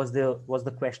that was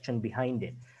the question behind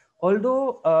it.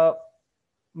 Although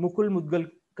Mukul Mudgal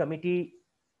Committee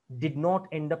did not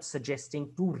end up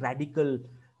suggesting two radical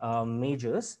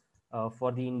measures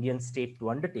for the Indian state to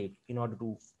undertake in order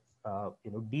to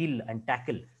deal and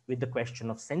tackle with the question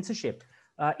of censorship.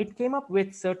 It came up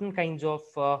with certain kinds of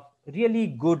really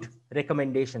good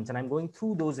recommendations, and I'm going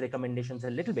through those recommendations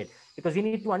a little bit because we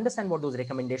need to understand what those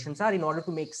recommendations are in order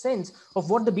to make sense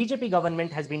of what the BJP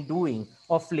government has been doing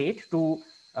of late to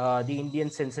the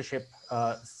Indian Censorship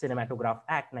Cinematograph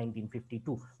Act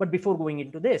 1952. But before going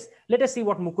into this, let us see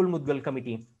what Mukul Mudgal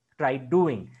Committee tried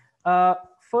doing.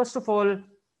 First of all,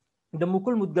 the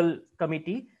Mukul Mudgal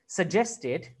Committee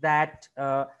suggested that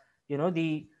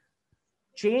the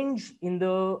change in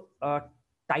the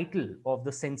title of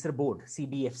the censor board,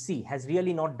 CBFC, has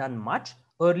really not done much.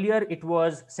 Earlier, it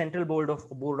was Central Board of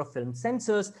Film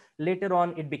Censors. Later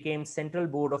on, it became Central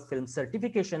Board of Film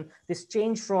Certification. This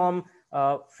change from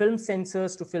film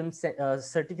censors to film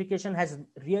certification has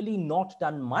really not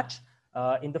done much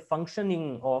in the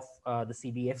functioning of the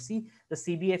CBFC. The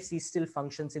CBFC still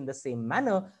functions in the same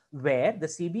manner, where the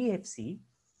CBFC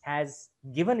has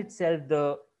given itself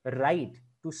the right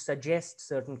to suggest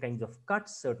certain kinds of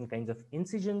cuts, certain kinds of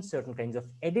incisions, certain kinds of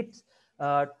edits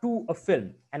to a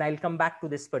film. And I'll come back to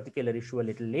this particular issue a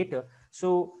little later.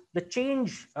 So the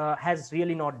change has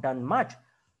really not done much.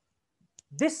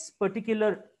 This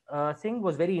particular thing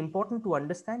was very important to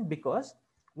understand because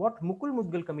what Mukul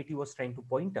Mudgal Committee was trying to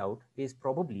point out is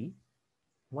probably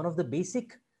one of the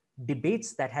basic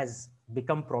debates that has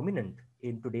become prominent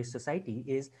in today's society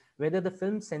is whether the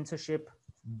Film Censorship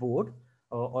Board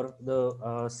or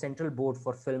the Central Board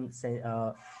for Film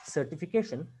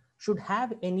Certification should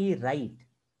have any right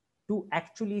to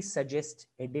actually suggest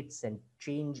edits and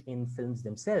change in films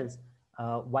themselves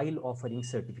while offering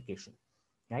certification.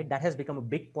 Right? That has become a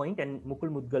big point, and Mukul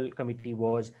Mudgal Committee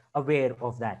was aware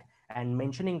of that, and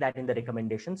mentioning that in the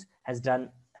recommendations has done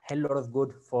a hell lot of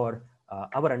good for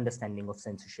our understanding of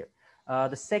censorship.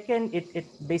 The second, it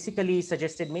basically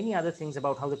suggested many other things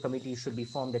about how the committee should be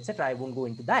formed, etc. I won't go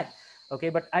into that. Okay,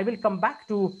 but I will come back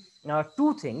to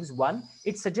two things. One,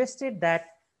 it suggested that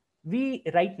we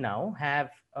right now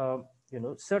have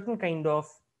certain kind of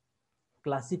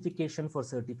classification for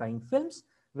certifying films,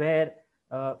 where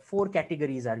four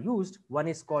categories are used. One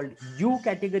is called U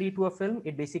category to a film.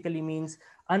 It basically means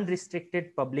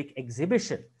unrestricted public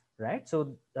exhibition, right?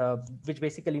 So, which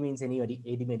basically means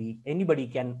anybody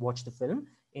can watch the film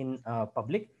in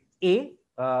public. A,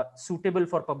 suitable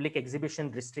for public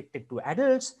exhibition, restricted to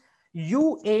adults.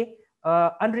 UA,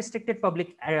 unrestricted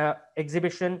public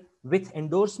exhibition with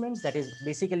endorsements. That is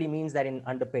basically means that in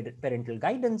under parental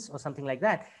guidance or something like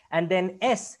that. And then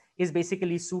S is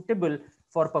basically suitable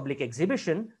for public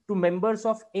exhibition to members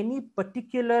of any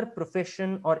particular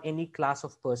profession or any class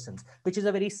of persons, which is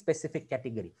a very specific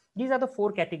category. These are the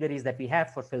four categories that we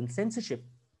have for film censorship.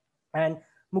 And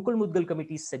Mukul Mudgal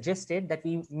committee suggested that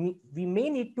we may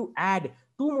need to add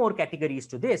two more categories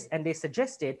to this. And they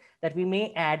suggested that we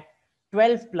may add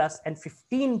 12 plus and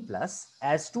 15 plus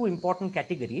as two important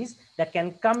categories that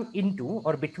can come into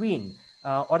or between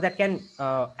or that can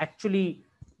actually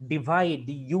divide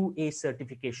the UA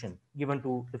certification given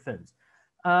to the films.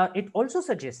 It also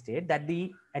suggested that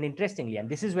and interestingly, and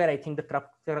this is where I think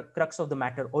the crux of the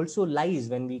matter also lies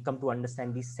when we come to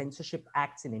understand these censorship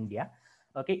acts in India.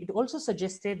 Okay, it also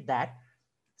suggested that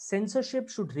censorship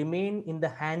should remain in the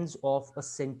hands of a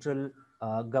central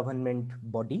government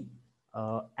body.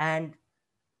 And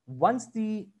once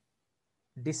the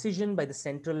decision by the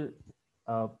central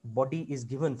body is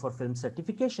given for film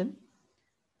certification,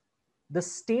 the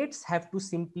states have to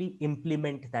simply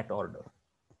implement that order,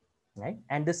 right?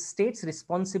 And the state's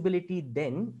responsibility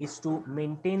then is to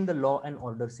maintain the law and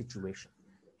order situation.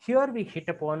 Here we hit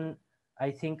upon,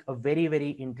 I think, a very,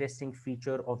 very interesting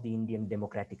feature of the Indian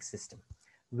democratic system,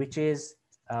 which is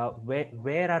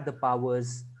where are the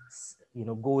powers,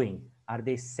 going? Are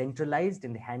they centralized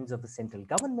in the hands of the central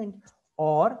government,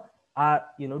 or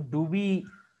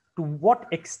to what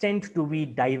extent do we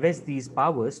divest these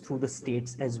powers through the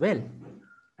states as well?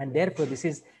 And therefore, this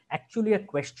is actually a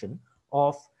question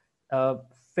of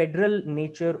federal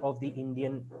nature of the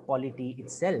Indian polity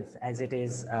itself, as it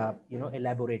is,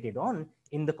 elaborated on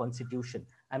in the Constitution.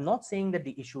 I'm not saying that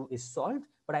the issue is solved,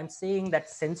 but I'm saying that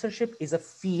censorship is a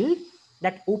field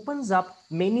that opens up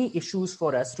many issues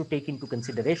for us to take into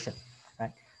consideration.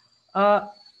 Right?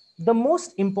 The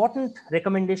most important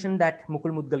recommendation that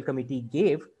Mukul Mudgal committee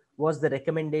gave was the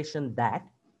recommendation that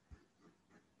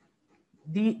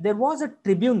there was a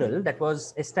tribunal that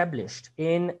was established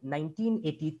in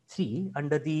 1983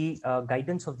 under the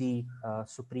guidance of the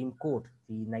Supreme Court,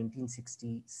 the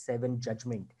 1967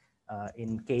 judgment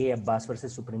in K.A. Abbas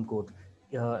versus Supreme Court,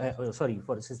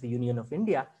 versus the Union of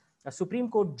India. A Supreme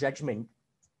Court judgment,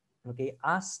 okay,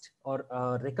 asked or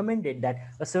recommended that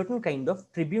a certain kind of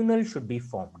tribunal should be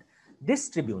formed. This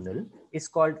tribunal is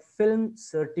called Film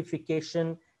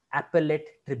Certification Appellate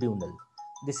Tribunal.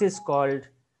 This is called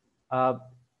FCAT.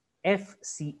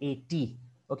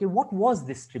 Okay, what was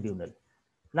this tribunal?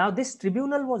 Now, this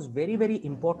tribunal was very, very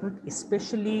important,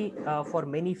 especially for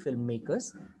many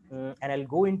filmmakers. And I'll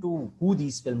go into who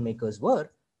these filmmakers were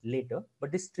later.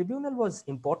 But this tribunal was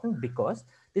important because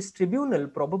this tribunal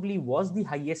probably was the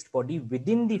highest body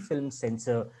within the film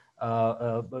censor,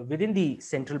 within the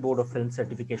Central Board of Film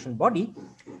Certification body,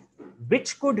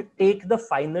 which could take the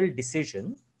final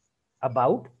decision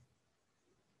about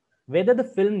whether the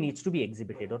film needs to be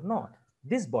exhibited or not.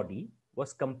 This body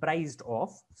was comprised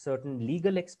of certain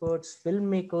legal experts,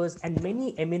 filmmakers, and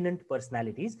many eminent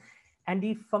personalities. And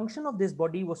the function of this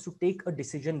body was to take a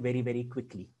decision very, very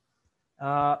quickly.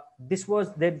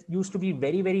 There used to be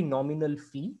very, very nominal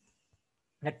fee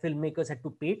that filmmakers had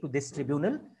to pay to this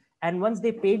tribunal. And once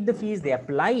they paid the fees, they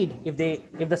applied. If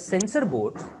the censor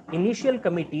board's initial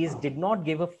committees did not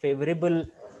give a favorable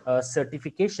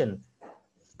certification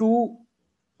to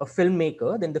a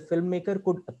filmmaker, then the filmmaker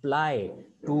could apply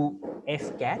to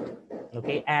FCAT,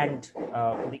 okay, and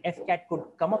the FCAT could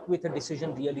come up with a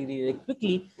decision really, really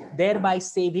quickly, thereby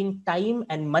saving time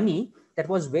and money that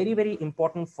was very, very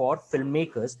important for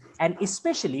filmmakers, and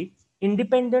especially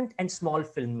independent and small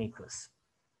filmmakers.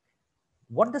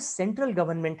 What the central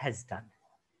government has done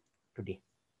today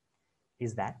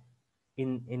is that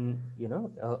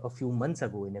a few months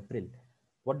ago in April,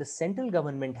 what the central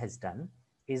government has done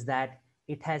is that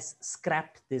it has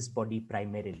scrapped this body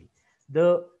primarily.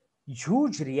 The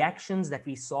huge reactions that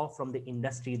we saw from the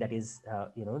industry, that is,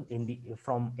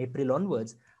 from April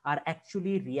onwards, are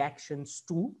actually reactions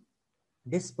to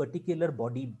this particular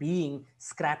body being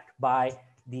scrapped by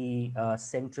the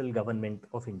central government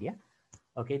of India.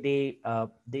 Okay,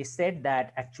 they said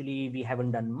that actually we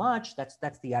haven't done much.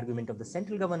 That's the argument of the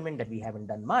central government, that we haven't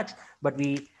done much, but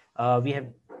we have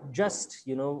just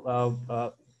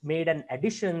made an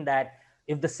addition that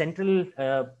if the central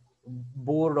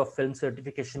board of film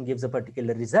certification gives a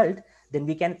particular result, then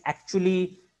we can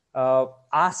actually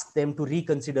ask them to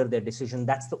reconsider their decision.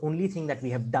 That's the only thing that we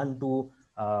have done to,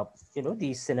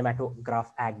 the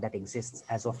Cinematograph Act that exists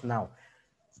as of now.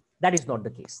 That is not the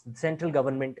case. The central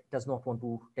government does not want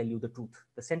to tell you the truth.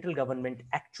 The central government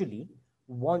actually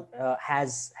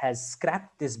has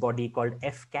scrapped this body called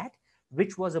FCAT,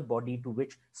 which was a body to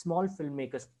which small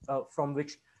filmmakers, from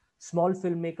which small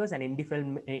filmmakers and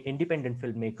independent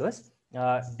filmmakers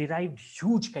derived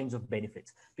huge kinds of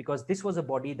benefits, because this was a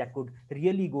body that could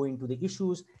really go into the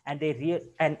issues. And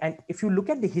and if you look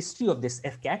at the history of this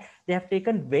FCAT, they have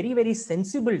taken very, very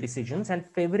sensible decisions and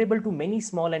favorable to many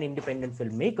small and independent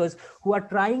filmmakers who are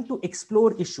trying to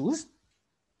explore issues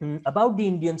about the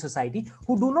Indian society,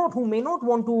 who may not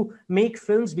want to make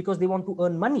films because they want to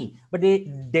earn money, but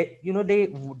they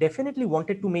definitely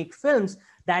wanted to make films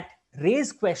that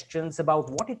raise questions about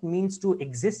what it means to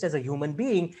exist as a human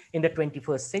being in the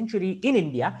 21st century in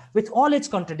India with all its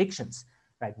contradictions,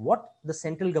 right? What the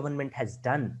central government has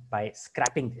done by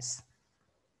scrapping this,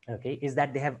 okay, is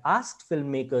that they have asked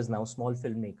filmmakers now, small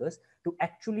filmmakers, to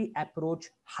actually approach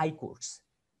high courts,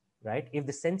 right? If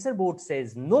the censor board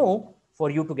says no for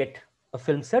you to get a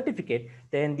film certificate,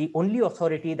 then the only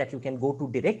authority that you can go to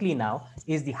directly now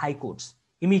is the high courts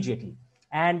immediately.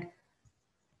 And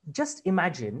just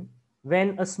imagine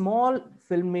when a small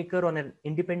filmmaker or an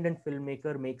independent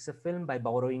filmmaker makes a film by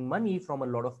borrowing money from a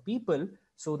lot of people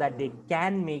so that they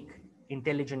can make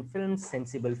intelligent films,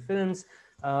 sensible films,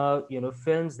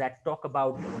 films that talk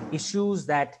about issues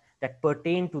that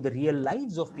pertain to the real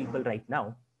lives of people right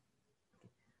now.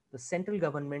 The central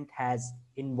government has,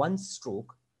 in one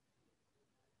stroke,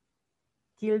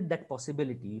 killed that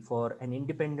possibility for an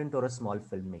independent or a small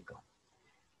filmmaker.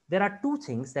 There are two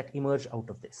things that emerge out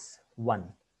of this.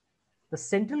 One, the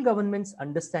central government's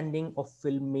understanding of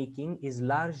filmmaking is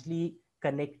largely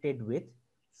connected with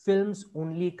films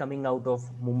only coming out of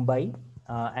Mumbai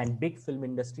and big film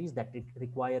industries that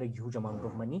require a huge amount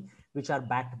of money, which are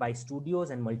backed by studios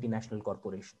and multinational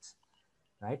corporations,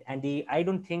 right? And I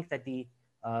don't think that the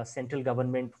central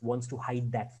government wants to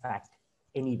hide that fact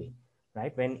anyway,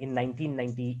 right? When in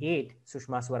 1998,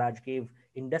 Sushma Swaraj gave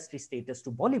industry status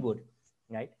to Bollywood,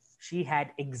 right? She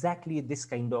had exactly this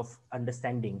kind of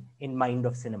understanding in mind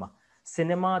of cinema.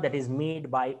 Cinema that is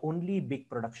made by only big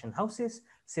production houses,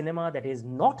 cinema that is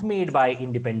not made by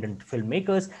independent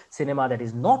filmmakers, cinema that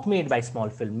is not made by small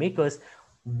filmmakers.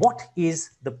 What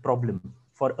is the problem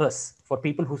for us, for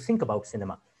people who think about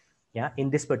cinema, yeah, in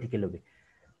this particular way?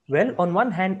 Well, on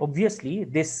one hand, obviously,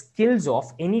 this kills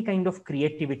off any kind of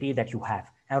creativity that you have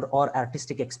or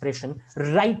artistic expression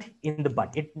right in the bud.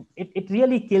 It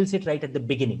really kills it right at the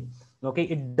beginning. Okay,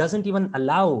 it doesn't even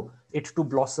allow it to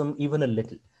blossom even a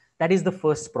little. That is the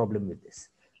first problem with this.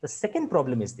 The second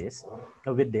problem is is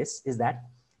that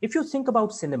if you think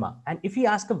about cinema and if we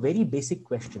ask a very basic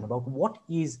question about what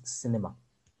is cinema,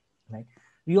 right?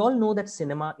 We all know that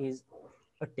cinema is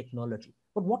a technology,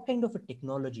 but what kind of a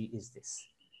technology is this?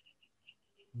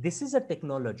 This is a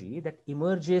technology that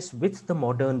emerges with the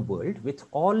modern world, with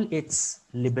all its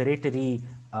liberatory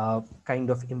kind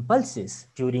of impulses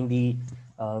during the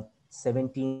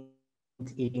 17th,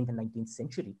 18th, and 19th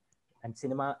century. And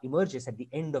cinema emerges at the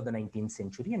end of the 19th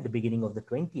century and the beginning of the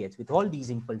 20th, with all these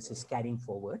impulses carrying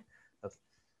forward. Okay.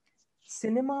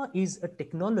 Cinema is a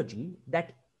technology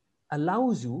that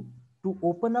allows you to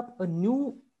open up a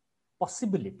new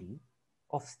possibility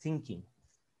of thinking,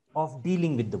 of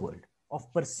dealing with the world,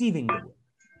 of perceiving the world.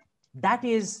 That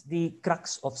is the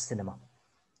crux of cinema,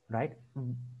 right?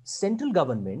 Central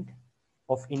government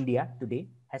of India today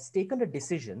has taken a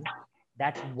decision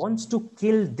that wants to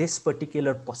kill this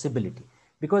particular possibility.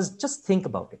 Because just think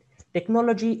about it.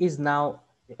 Technology is now,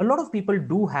 a lot of people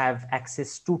do have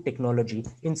access to technology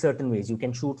in certain ways. You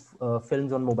can shoot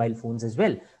films on mobile phones as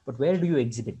well, but where do you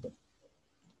exhibit them?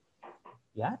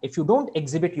 Yeah, if you don't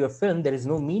exhibit your film, there is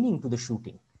no meaning to the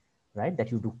shooting, right,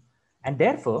 that you do. And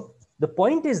therefore, the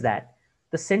point is that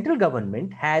the central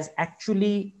government has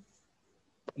actually,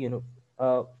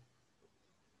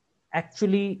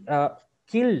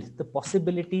 killed the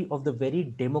possibility of the very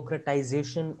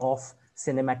democratization of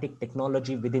cinematic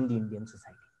technology within the Indian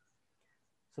society.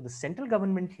 So the central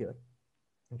government here,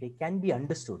 okay, can be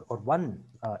understood, or one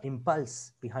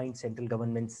impulse behind central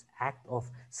government's act of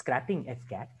scrapping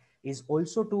FCAT is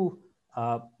also to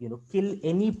kill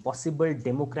any possible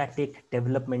democratic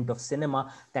development of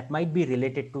cinema that might be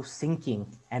related to thinking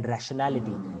and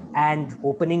rationality and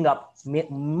opening up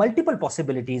multiple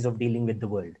possibilities of dealing with the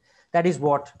world. That is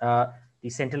what the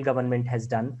central government has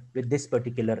done with this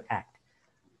particular act.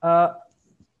 The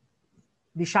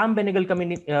Sham Benegal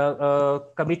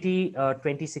Committee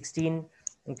 2016,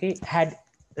 okay, had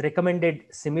recommended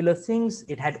similar things.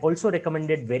 It had also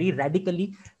recommended very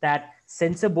radically that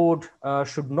censor board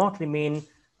should not remain,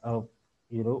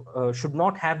 should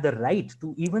not have the right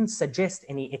to even suggest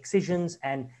any excisions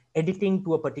and editing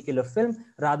to a particular film.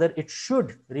 Rather, it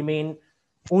should remain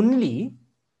only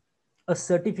a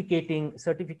certificate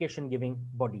giving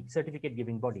body,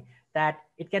 that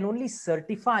it can only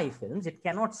certify films, it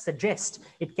cannot suggest,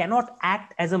 it cannot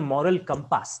act as a moral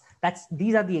compass.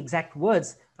 These are the exact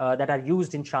words that are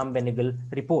used in Sham-Benegal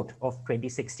report of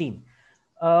 2016.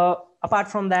 Apart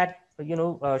from that,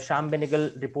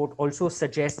 Sham-Benegal report also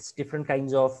suggests different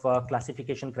kinds of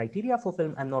classification criteria for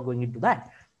film. I'm not going into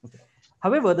that. Okay.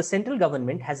 However, the central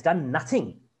government has done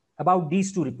nothing about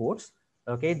these two reports.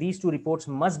 Okay, these two reports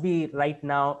must be right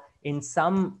now in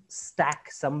some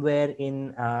stack somewhere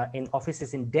in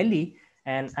offices in Delhi,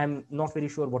 and I'm not very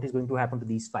sure what is going to happen to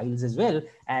these files as well,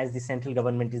 as the central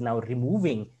government is now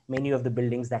removing many of the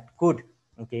buildings that could,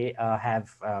 okay,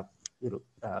 have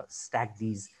stacked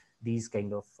these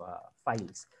kind of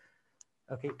files.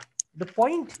 Okay, the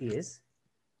point is,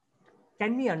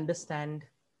 can we understand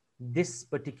this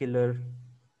particular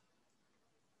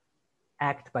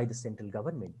act by the central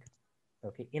government,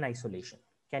 okay, in isolation?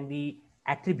 Can we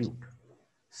attribute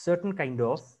certain kind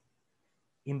of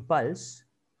impulse,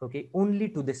 okay, only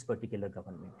to this particular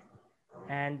government?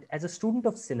 And as a student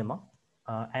of cinema,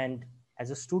 and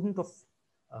as a student of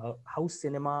how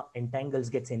cinema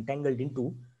gets entangled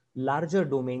into larger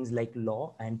domains like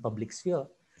law and public sphere,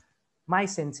 my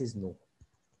sense is no.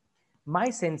 My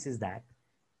sense is that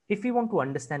if we want to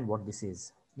understand what this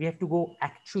is, we have to go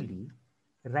actually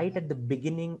right at the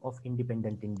beginning of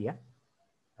independent India,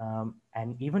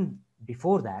 and even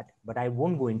before that, but I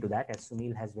won't go into that, as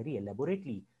Sunil has very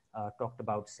elaborately talked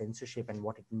about censorship and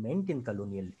what it meant in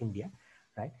colonial India,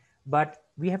 right? But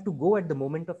we have to go at the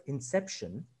moment of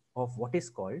inception of what is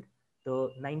called the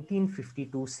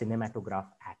 1952 Cinematograph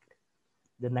Act.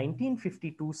 The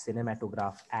 1952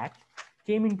 Cinematograph Act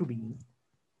came into being,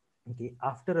 okay,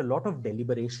 after a lot of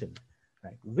deliberation,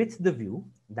 right, with the view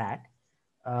that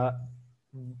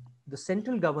the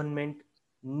central government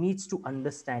needs to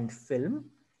understand film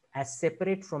as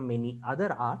separate from many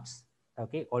other arts.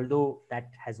 Okay, although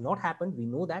that has not happened, we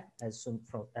know that, as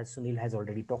Sunil has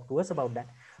already talked to us about that.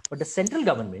 But the central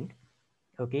government,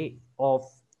 okay, of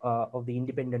the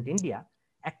independent India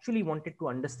actually wanted to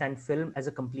understand film as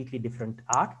a completely different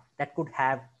art that could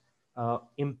have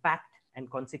impact and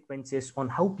consequences on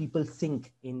how people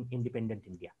think in independent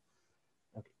India.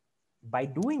 Okay. By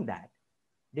doing that,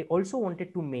 they also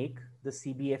wanted to make the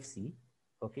CBFC,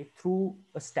 okay, through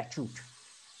a statute.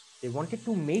 They wanted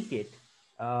to make it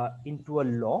into a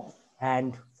law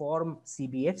and form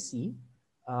CBFC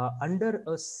under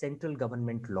a central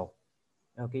government law.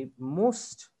 Okay,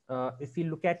 if you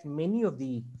look at many of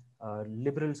the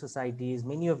liberal societies,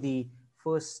 many of the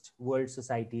first world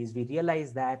societies, we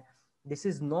realize that this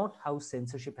is not how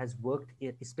censorship has worked,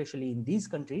 especially in these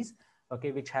countries,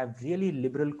 okay, which have really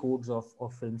liberal codes of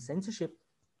film censorship.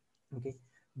 Okay,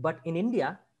 but in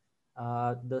India,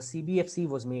 the CBFC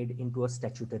was made into a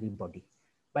statutory body.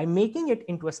 By making it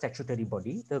into a statutory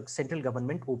body, the central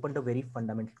government opened a very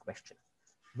fundamental question,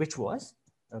 which was,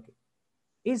 okay,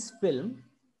 is film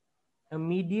a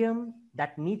medium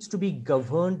that needs to be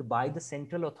governed by the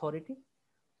central authority,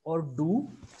 or do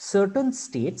certain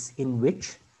states in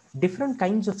which different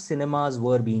kinds of cinemas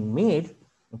were being made,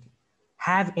 okay,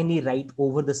 have any right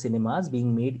over the cinemas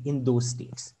being made in those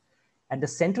states? And the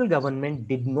central government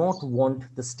did not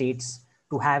want the states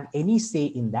to have any say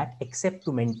in that except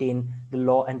to maintain the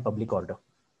law and public order.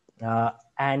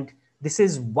 And this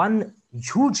is one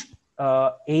huge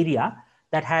area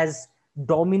that has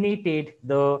dominated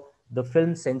the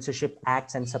Film Censorship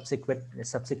Acts and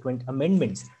subsequent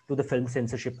amendments to the Film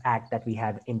Censorship Act that we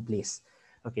have in place.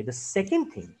 Okay, the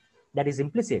second thing that is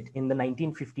implicit in the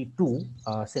 1952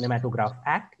 Cinematograph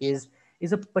Act is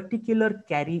a particular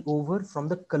carryover from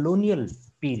the colonial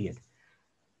period.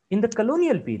 In the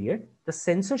colonial period, the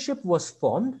censorship was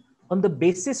formed on the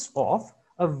basis of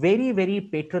a very, very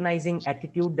patronizing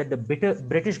attitude that the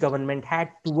British government had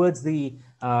towards the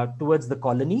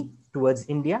colony, towards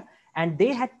India, and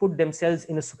they had put themselves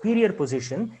in a superior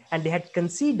position, and they had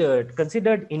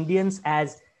considered Indians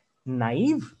as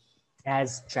naive,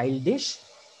 as childish,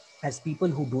 as people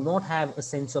who do not have a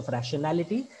sense of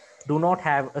rationality, do not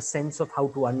have a sense of how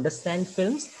to understand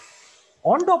films.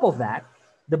 On top of that,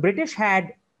 the British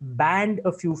had banned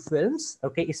a few films,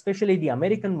 okay, especially the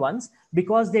American ones,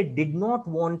 because they did not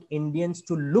want Indians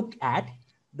to look at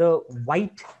the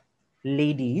white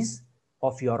ladies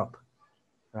of Europe.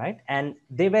 right? And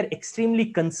they were extremely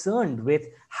concerned with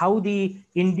how the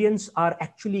Indians are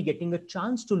actually getting a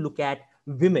chance to look at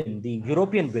women, the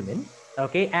European women,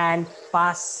 okay, and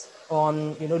pass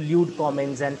on, you know, lewd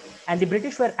comments. And the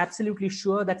British were absolutely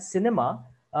sure that cinema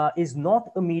is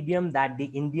not a medium that the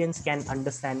Indians can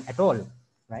understand at all,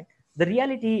 right? The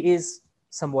reality is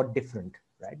somewhat different,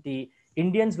 right? The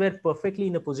Indians were perfectly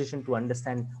in a position to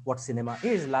understand what cinema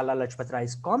is. Lala Lajpat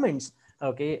Rai's comments,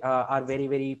 okay, are very,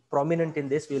 very prominent in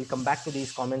this. We will come back to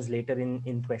these comments later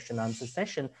in question answer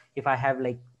session. If I have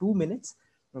like 2 minutes,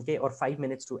 okay, or 5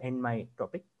 minutes to end my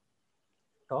talk.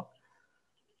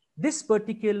 This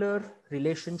particular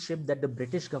relationship that the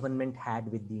British government had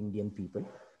with the Indian people,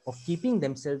 of keeping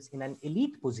themselves in an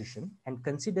elite position and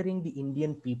considering the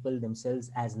Indian people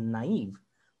themselves as naive,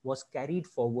 was carried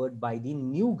forward by the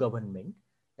new government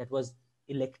that was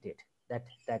elected,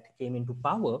 that came into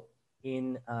power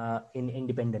in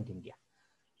independent India.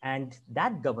 And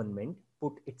that government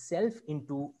put itself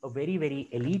into a very, very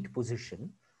elite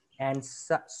position and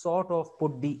sort of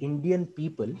put the Indian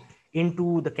people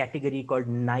into the category called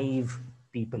naive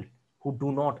people who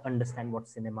do not understand what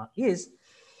cinema is.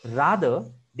 Rather,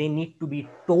 they need to be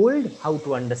told how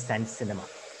to understand cinema.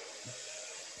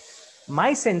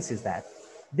 My sense is that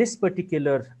this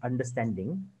particular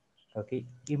understanding, okay,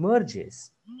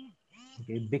 emerges,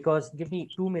 okay, because give me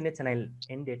 2 minutes and I'll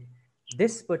end it.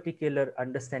 This particular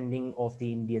understanding of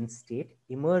the Indian state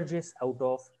emerges out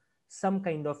of some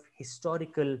kind of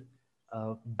historical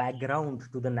background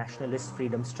to the nationalist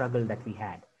freedom struggle that we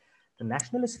had. The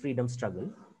nationalist freedom struggle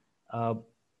uh,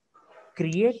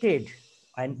 created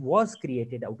and was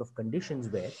created out of conditions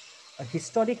where a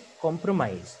historic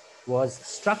compromise was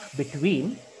struck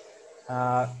between,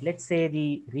 let's say,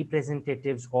 the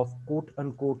representatives of quote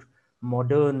unquote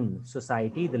modern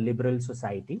society, the liberal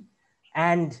society,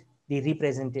 and the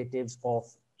representatives of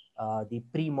the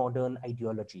pre-modern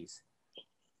ideologies.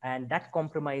 And that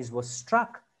compromise was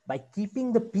struck by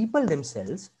keeping the people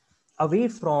themselves away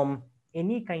from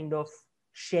any kind of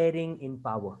sharing in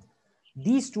power.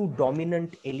 These two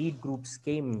dominant elite groups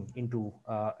came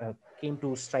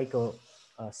to strike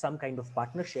some kind of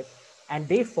partnership, and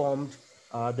they formed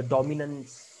the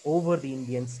dominance over the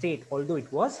Indian state, although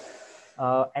it was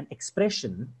an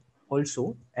expression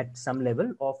also at some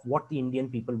level of what the Indian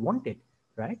people wanted,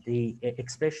 right? The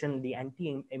expression, the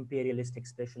anti-imperialist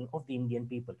expression of the Indian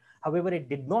people. However, it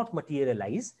did not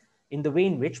materialize in the way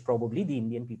in which probably the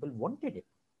Indian people wanted it.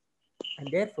 And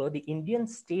therefore, the Indian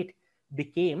state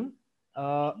became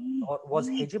or was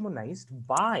hegemonized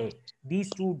by these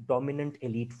two dominant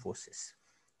elite forces.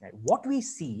 Right? What we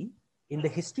see in the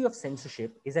history of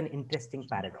censorship is an interesting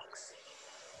paradox.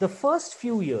 The first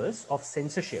few years of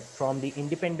censorship from the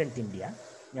independent India,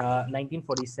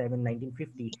 1947,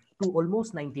 1950 to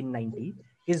almost 1990,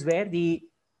 is where the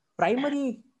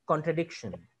primary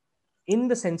contradiction in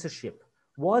the censorship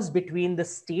was between the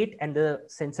state and the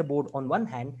censor board on one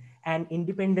hand, and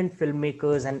independent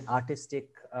filmmakers and artistic,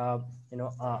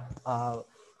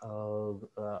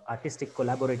 artistic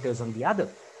collaborators on the other,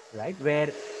 right? Where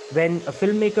when a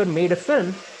filmmaker made a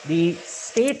film, the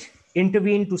state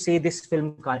intervened to say this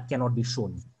film cannot be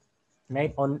shown,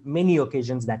 right? On many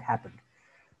occasions that happened.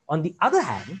 On the other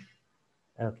hand,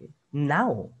 okay,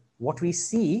 now what we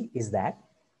see is that,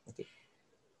 okay,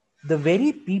 the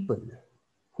very people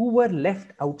who were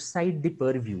left outside the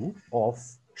purview of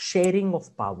sharing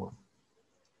of power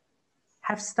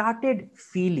have started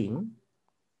feeling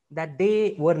that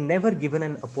they were never given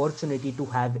an opportunity to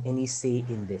have any say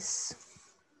in this.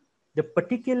 The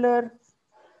particular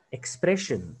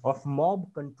expression of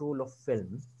mob control of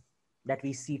film that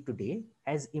we see today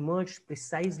has emerged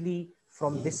precisely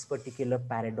from this particular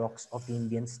paradox of the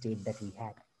Indian state that we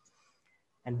had.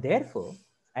 And therefore,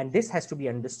 and this has to be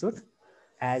understood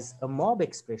as a mob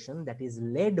expression that is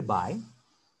led by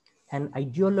an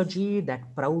ideology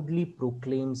that proudly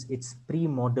proclaims its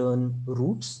pre-modern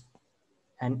roots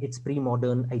and its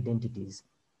pre-modern identities.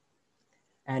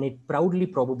 And it proudly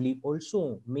probably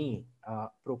also may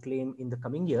proclaim in the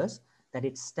coming years that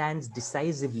it stands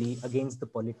decisively against the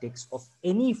politics of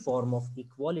any form of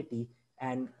equality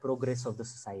and progress of the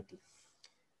society.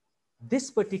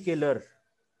 This particular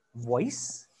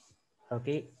voice,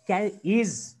 okay,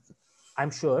 is,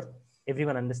 I'm sure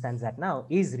everyone understands that now,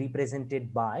 is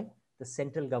represented by the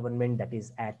central government that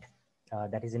is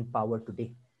that is in power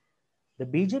today. The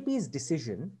BJP's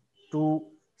decision to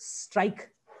strike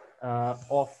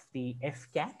off the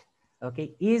FCAT,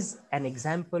 okay, is an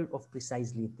example of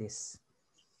precisely this,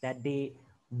 that they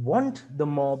want the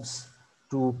mobs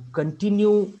to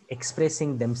continue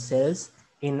expressing themselves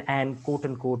in an quote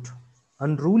unquote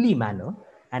unruly manner.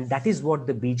 And that is what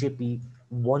the BJP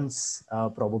wants,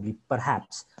 probably,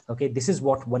 perhaps. Okay, this is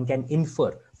what one can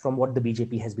infer from what the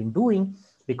BJP has been doing,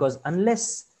 because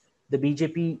unless the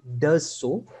BJP does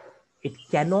so, it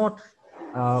cannot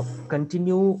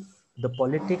continue the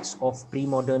politics of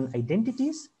pre-modern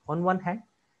identities on one hand,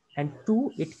 and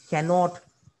two, it cannot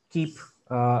keep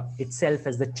itself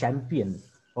as the champion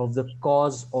of the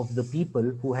cause of the people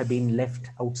who have been left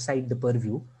outside the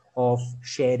purview of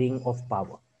sharing of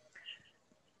power.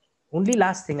 Only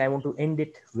last thing I want to end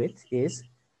it with is,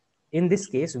 in this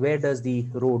case, where does the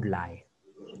road lie?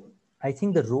 I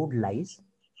think the road lies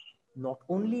not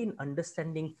only in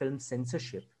understanding film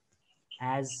censorship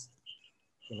as,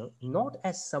 not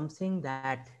as something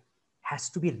that has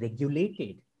to be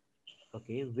regulated,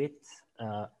 okay,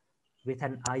 uh, with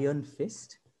an iron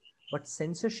fist, but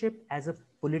censorship as a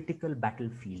political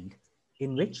battlefield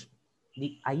in which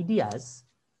the ideas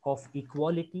of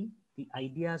equality, the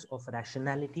ideas of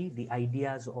rationality, the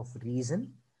ideas of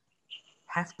reason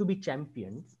have to be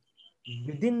championed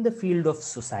within the field of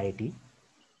society,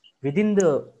 within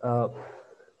the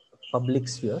public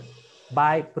sphere,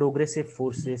 by progressive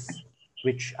forces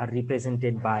which are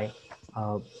represented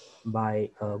uh, by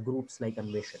groups like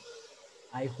Anveshan.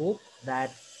 I hope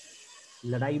that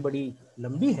लड़ाई बड़ी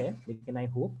लंबी है, लेकिन I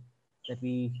hope that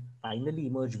we finally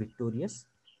emerge victorious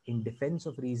in defense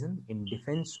of reason, in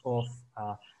defense of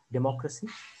democracy,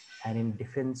 and in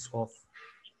defense of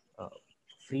uh,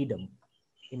 freedom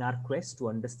in our quest to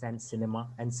understand cinema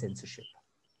and censorship.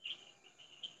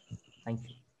 Thank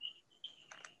you.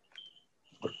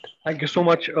 Thank you so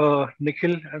much,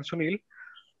 Nikhil and Sunil.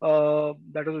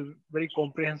 That was a very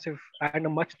comprehensive and a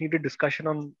much needed discussion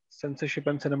on censorship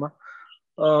and cinema.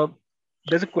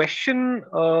 There's a question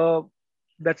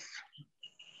that's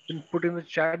been put in the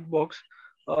chat box.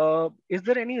 Is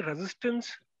there any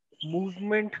resistance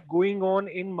movement going on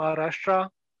in Maharashtra?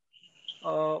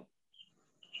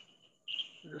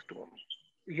 Just a moment.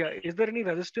 Yeah, is there any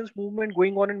resistance movement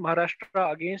going on in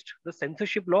Maharashtra against the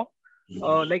censorship law?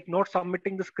 Like not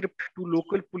submitting the script to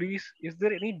local police? Is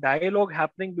there any dialogue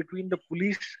happening between the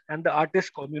police and the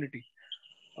artist community?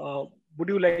 Would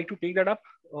you like to take that up,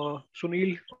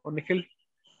 Sunil or Nikhil?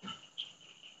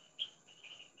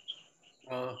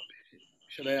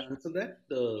 Should I answer that,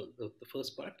 the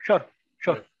first part? Sure,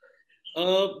 sure.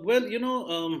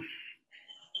 Well,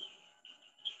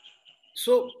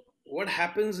 so what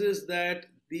happens is that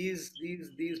these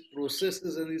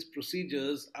processes and these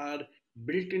procedures are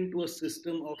built into a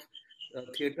system of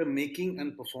theater making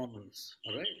and performance.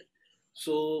 All right.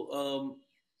 So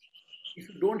if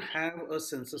you don't have a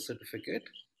censor certificate,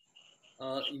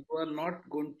 you are not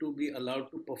going to be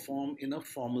allowed to perform in a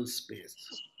formal space,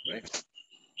 right?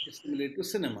 It's similar to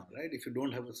cinema, right? If you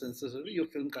don't have a censor certificate, your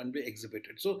film can't be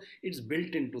exhibited. So it's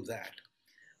built into that.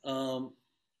 Um,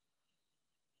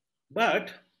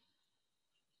 but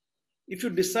if you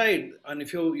decide and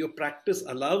if your practice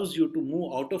allows you to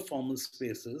move out of formal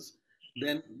spaces,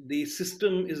 then the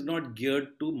system is not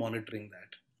geared to monitoring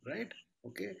that, right?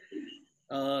 Okay.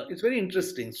 It's very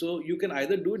interesting. So you can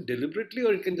either do it deliberately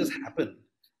or it can just happen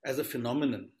as a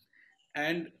phenomenon.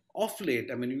 And off late,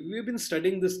 I mean, we've been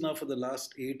studying this now for the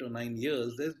last 8 or 9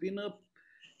 years. There's been of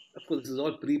course, this is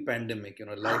all pre-pandemic,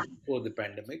 life before the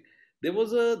pandemic.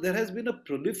 There has been a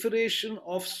proliferation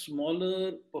of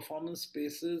smaller performance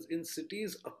spaces in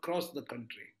cities across the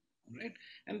country, right?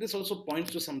 And this also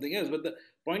points to something else. But the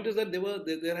point is that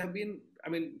there have been, I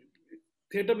mean,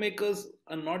 theater makers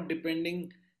are not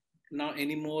depending now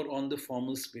anymore on the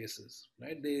formal spaces,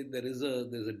 right? There's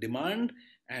a demand,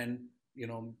 and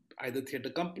either theater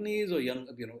companies or young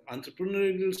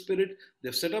entrepreneurial spirit,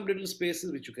 they've set up little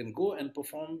spaces which you can go and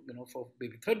perform, for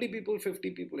maybe 30 people,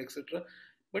 50 people, etc.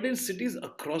 But in cities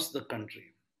across the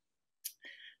country.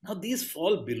 Now these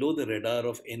fall below the radar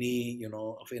of any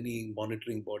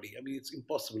monitoring body. I mean, it's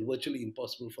impossible, virtually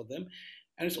impossible for them.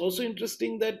 And it's also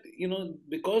interesting that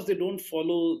because they don't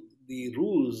follow the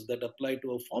rules that apply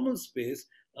to a formal space,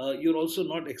 you're also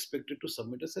not expected to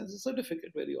submit a census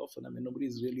certificate very often. I mean,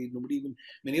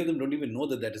 many of them don't even know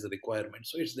that that is a requirement.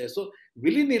 So it's there. So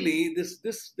willy nilly, this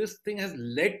thing has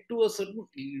led to a certain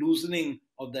loosening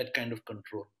of that kind of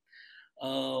control.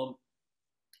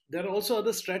 There are also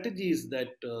other strategies that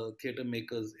theater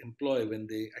makers employ when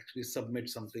they actually submit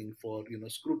something for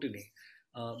scrutiny.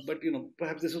 But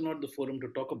perhaps this is not the forum to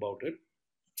talk about it.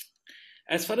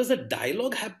 As far as the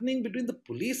dialogue happening between the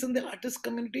police and the artist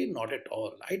community, not at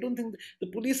all. I don't think the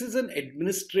police is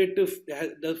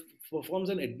performs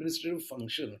an administrative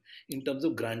function in terms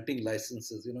of granting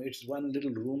licenses. It's one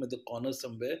little room at the corner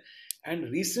somewhere.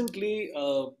 And recently,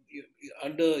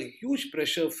 under huge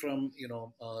pressure from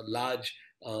large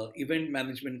event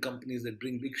management companies that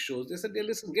bring big shows. They said, "Hey,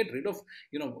 listen, get rid of,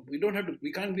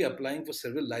 we can't be applying for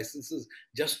several licenses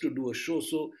just to do a show."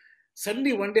 So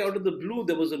suddenly one day out of the blue,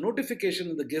 there was a notification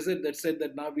in the Gazette that said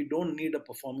that now we don't need a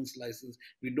performance license,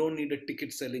 we don't need a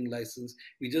ticket selling license,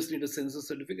 we just need a censor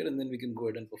certificate, and then we can go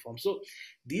ahead and perform. So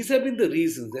these have been the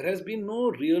reasons. There has been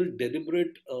no real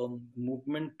deliberate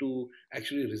movement to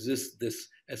actually resist this,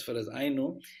 as far as I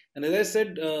know. And as I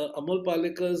said, Amol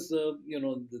Palekar's,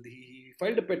 he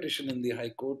filed a petition in the High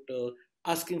Court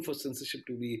asking for censorship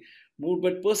to be moved.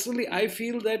 But personally, I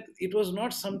feel that it was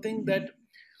not something that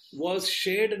was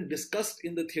shared and discussed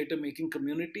in the theatre making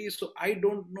community. So I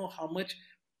don't know how much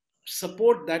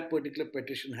support that particular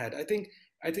petition had.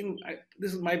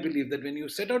 This is my belief that when you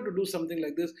set out to do something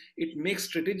like this, it makes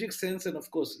strategic sense, and of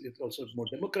course, it's also more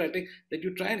democratic that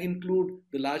you try and include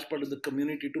the large part of the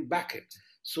community to back it.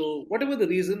 So, whatever the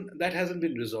reason, that hasn't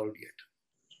been resolved yet.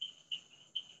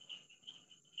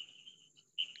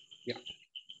 Yeah.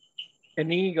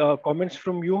 Any comments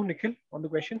from you, Nikhil, on the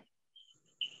question?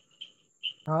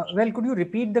 Well, could you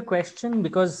repeat the question,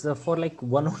 because for like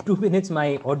 1 or 2 minutes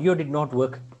my audio did not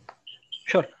work.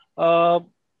 Sure.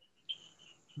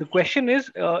 The question is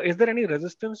there any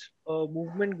resistance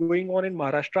movement going on in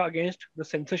Maharashtra against the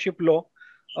censorship law,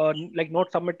 like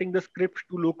not submitting the script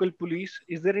to local police?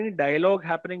 Is there any dialogue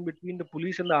happening between the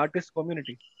police and the artist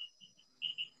community?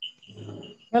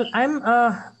 Well,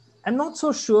 I'm not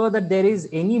so sure that there is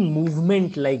any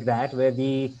movement like that where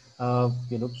the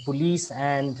police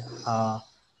and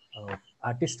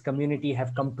artist community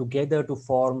have come together to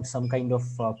form some kind of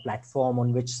platform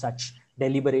on which such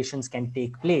deliberations can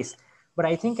take place. But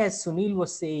I think, as Sunil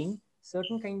was saying,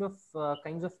 certain kinds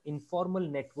of informal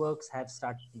networks have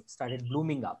started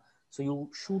blooming up. So you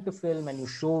shoot a film and you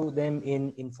show them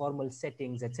in informal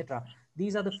settings, etc.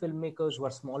 These are the filmmakers who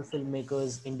are small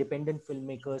filmmakers, independent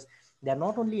filmmakers. They're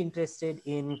not only interested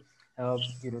in,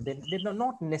 they're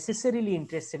not necessarily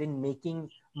interested in making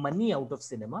money out of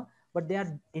cinema, but they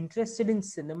are interested in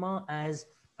cinema as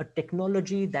a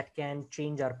technology that can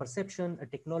change our perception, a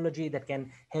technology that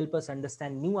can help us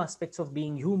understand new aspects of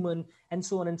being human, and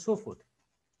so on and so forth.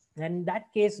 And in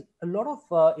that case, a lot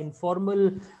of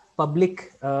informal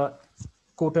public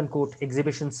quote unquote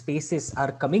exhibition spaces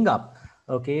are coming up.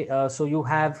 Okay, so you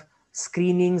have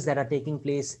screenings that are taking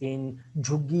place in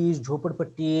jhuggis,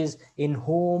 jhopadpattis, in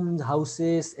homes,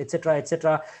 houses, etc.,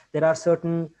 etc. There are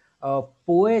certain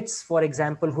poets, for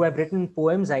example, who have written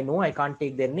poems. I know I can't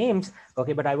take their names,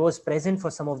 okay, but I was present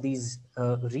for some of these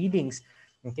readings,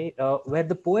 okay, where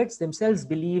the poets themselves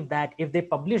believe that if they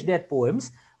publish their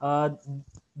poems,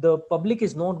 the public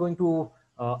is not going to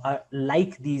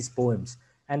like these poems,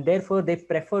 and therefore they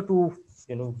prefer to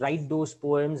write those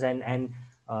poems and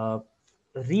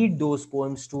read those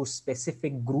poems to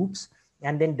specific groups,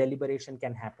 and then deliberation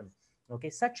can happen. Okay,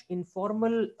 such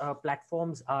informal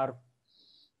platforms are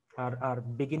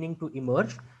beginning to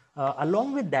emerge.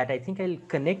 Along with that, I think I'll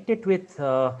connect it with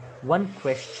one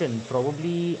question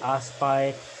probably asked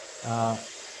by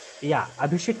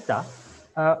Abhishekta,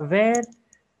 where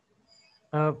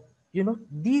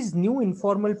these new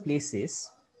informal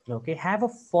places, okay, have a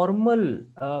formal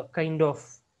kind of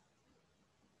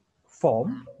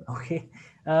form, okay,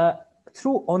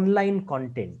 through online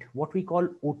content, what we call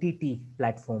OTT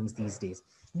platforms these days.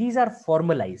 These are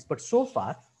formalized, but so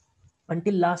far,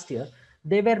 until last year,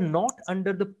 they were not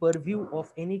under the purview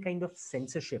of any kind of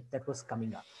censorship that was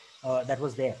coming up, that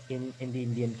was there in the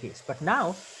Indian case. But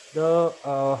now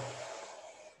the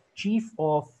chief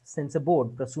of censor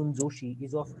board, Prasoon Joshi,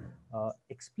 is of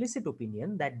explicit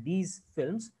opinion that these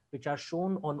films which are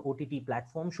shown on OTT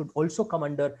platforms should also come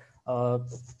under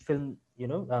film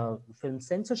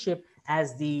censorship,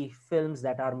 as the films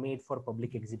that are made for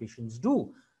public exhibitions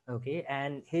do. Okay,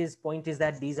 and his point is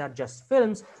that these are just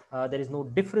films. There is no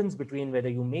difference between whether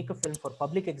you make a film for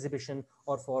public exhibition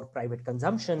or for private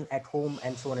consumption at home,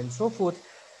 and so on and so forth.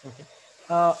 Okay,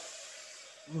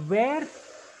 where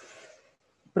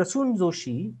Prasoon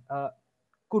Joshi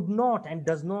could not and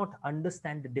does not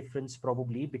understand the difference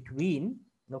probably between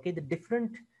the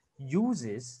different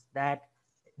uses that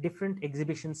different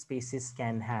exhibition spaces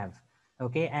can have,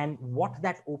 okay, and what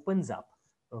that opens up,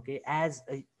 okay, as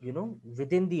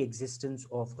within the existence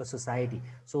of a society.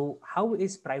 So how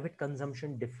is private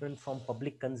consumption different from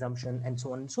public consumption, and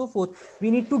so on and so forth?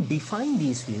 We need to define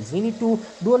these fields. We need to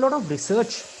do a lot of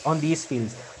research on these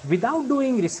fields. Without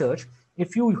doing research,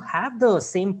 if you have the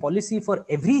same policy for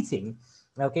everything,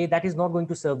 okay, that is not going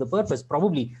to serve the purpose.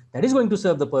 Probably that is going to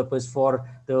serve the purpose for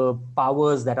the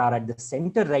powers that are at the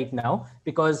center right now,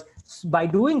 because by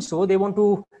doing so, they want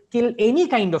to kill any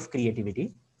kind of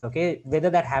creativity, Okay, whether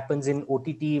that happens in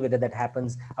OTT, whether that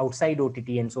happens outside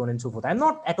OTT, and so on and so forth. I'm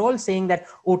not at all saying that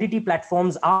OTT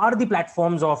platforms are the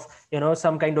platforms of,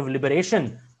 some kind of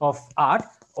liberation of art.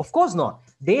 Of course not.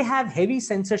 They have heavy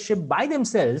censorship by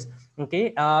themselves,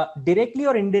 okay, directly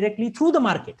or indirectly through the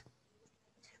market.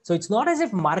 So it's not as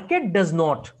if market does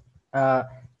not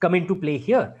come into play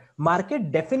here.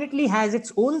 Market definitely has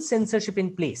its own censorship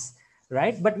in place,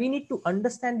 right? But we need to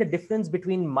understand the difference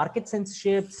between market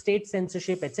censorship, state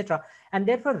censorship, etc. And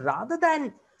therefore, rather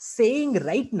than saying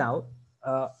right now,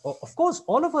 of course,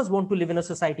 all of us want to live in a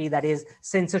society that is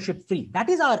censorship free. That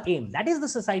is our aim. That is the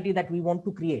society that we want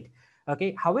to create.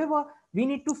 Okay. However, we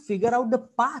need to figure out the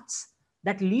paths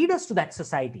that lead us to that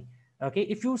society. Okay,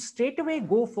 if you straight away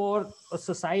go for a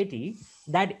society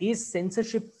that is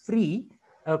censorship free,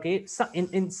 okay, so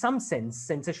in some sense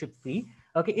censorship free,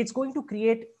 okay, it's going to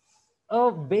create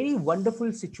a very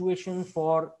wonderful situation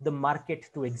for the market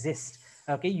to exist.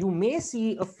 Okay, you may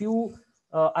see a few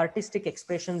artistic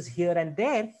expressions here and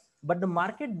there, but the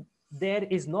market there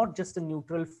is not just a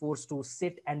neutral force to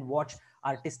sit and watch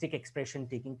artistic expression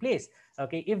taking place.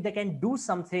 Okay, if they can do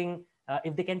something,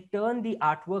 if they can turn the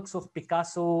artworks of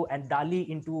Picasso and Dali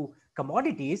into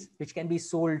commodities, which can be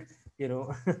sold,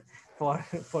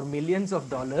 for millions of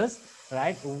dollars,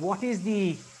 right? What is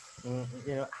the,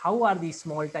 how are these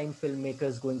small-time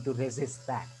filmmakers going to resist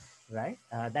that, right?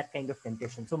 That kind of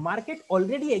temptation. So market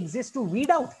already exists to weed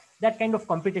out that kind of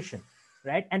competition,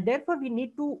 right? And therefore, we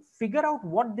need to figure out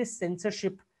what this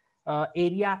censorship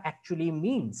area actually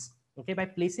means, okay, by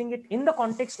placing it in the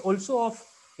context also of,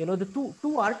 the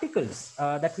two articles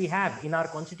that we have in our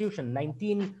constitution,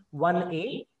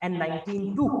 19(1)(a) and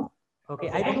 19(2). Okay,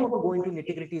 I don't want to go into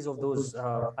nitty-gritties of those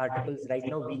articles right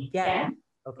now. We can,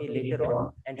 okay, later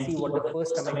on, and see what the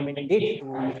first amendment did to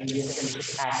the Indian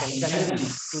Censorship Act and generally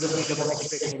to the freedom of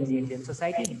expression in the Indian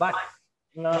society. But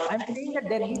I'm saying that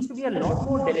there needs to be a lot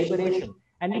more deliberation,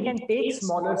 and we can take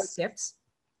smaller steps,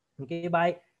 okay,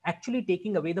 by actually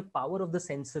taking away the power of the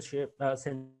censorship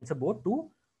censor board to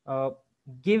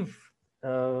give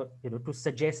to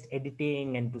suggest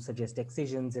editing and to suggest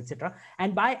excisions, etc.,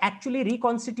 and by actually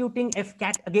reconstituting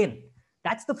FCAT again.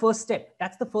 That's the first step.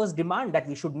 That's the first demand that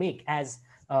we should make as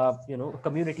a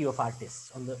community of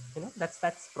artists. On the,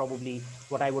 that's probably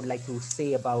what I would like to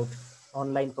say about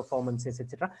online performances,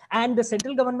 etc. And the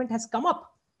central government has come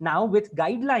up now with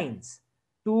guidelines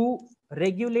to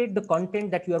regulate the content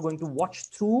that you are going to watch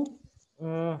through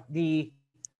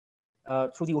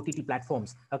through the OTT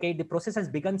platforms. Okay, the process has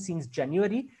begun since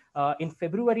January. In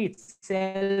February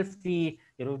itself, the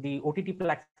OTT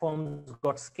platforms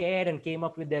got scared and came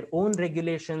up with their own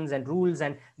regulations and rules,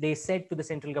 and they said to the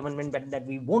central government that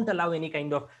we won't allow any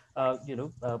kind of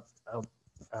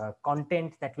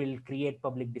content that will create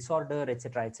public disorder,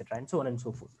 etc., etc., and so on and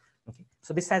so forth. Okay,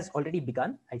 so this has already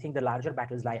begun. I think the larger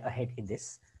battles lie ahead in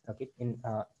this. Okay, in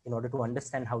order to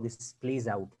understand how this plays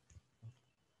out.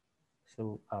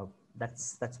 So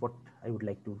that's what I would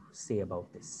like to say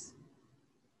about this.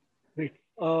 Great.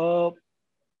 There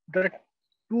are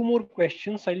two more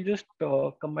questions. I'll just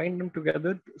combine them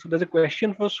together. So there's a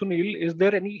question for Sunil. Is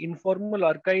there any informal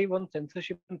archive on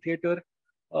censorship in theatre,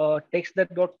 text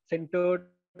that got censored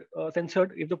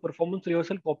if the performance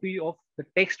rehearsal copy of the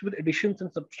text with additions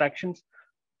and subtractions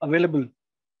available?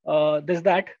 There's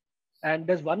that. And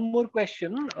there's one more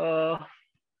question from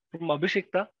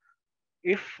Abhishekta.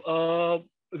 If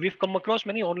we've come across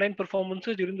many online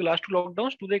performances during the last two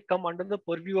lockdowns, do they come under the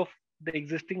purview of the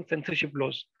existing censorship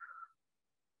laws?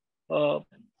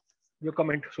 Your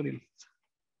comment, Sunil.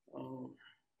 All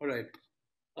right.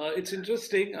 It's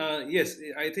interesting. Yes,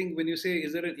 I think when you say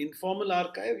is there an informal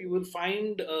archive, you will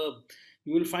find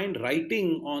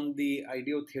writing on the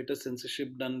idea of theatre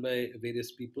censorship done by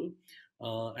various people,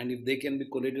 and if they can be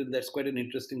collated, that's quite an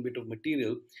interesting bit of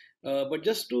material. But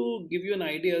just to give you an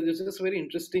idea, there's just a very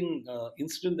interesting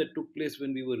incident that took place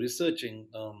when we were researching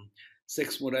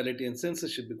sex, morality, and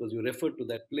censorship, because you referred to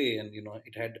that play, and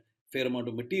it had fair amount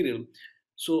of material.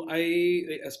 So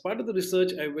as part of the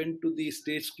research, I went to the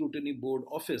State Scrutiny Board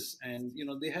office, and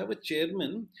they have a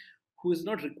chairman who is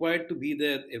not required to be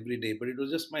there every day. But it was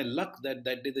just my luck that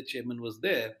that day the chairman was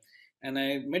there, and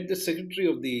I met the secretary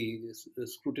of the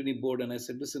Scrutiny Board, and I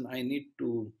said, "Listen, I need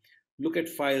to look at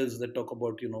files that talk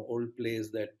about old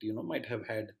plays that might have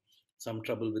had some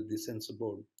trouble with the censor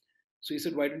board." So he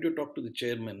said, "Why don't you talk to the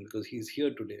chairman, because he's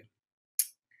here today?"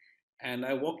 And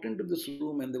I walked into this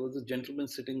room, and there was a gentleman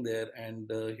sitting there, and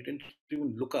he didn't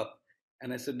even look up.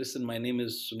 And I said, "Listen, my name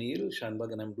is Sunil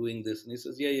Shanbag, and I'm doing this." And he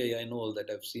says, "Yeah, yeah, yeah, I know all that.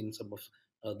 I've seen some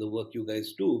of the work you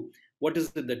guys do. What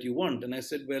is it that you want?" And I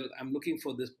said, "Well, I'm looking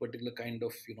for this particular kind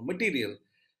of material."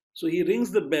 So he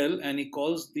rings the bell and he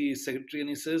calls the secretary and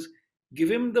he says,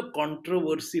 "Give him the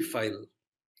controversy file."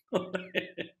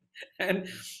 And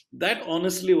that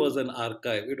honestly was an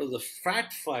archive. It was a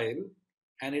fat file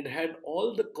and it had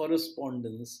all the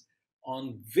correspondence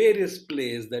on various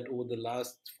plays that over the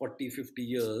last 40, 50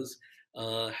 years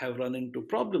have run into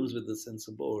problems with the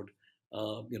censor board.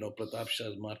 Pratap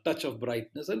Sharma, Touch of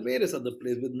Brightness, and various other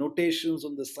plays with notations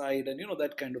on the side and,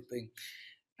 that kind of thing.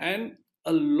 And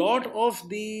a lot of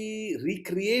the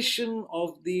recreation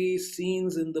of the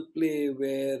scenes in the play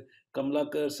where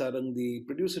Kamlakar Sarang, the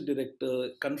producer director,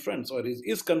 confronts or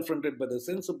is confronted by the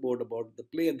censor board about the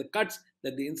play, and the cuts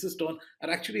that they insist on are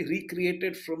actually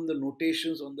recreated from the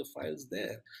notations on the files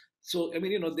there. So, I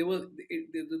mean, they were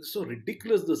so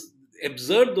ridiculous, those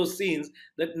absurd those scenes,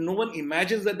 that no one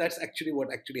imagines that that's actually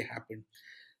what actually happened.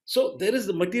 So there is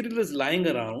the material is lying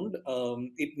around.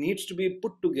 It needs to be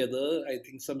put together. I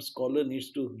think some scholar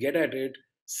needs to get at it,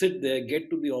 sit there, get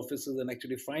to the offices, and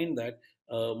actually find that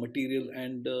material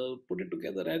and put it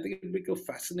together. I think it will become a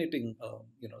fascinating,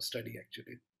 study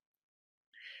actually.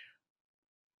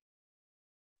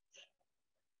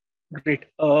 Great.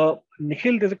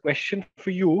 Nikhil, there's a question for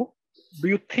you. Do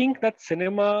you think that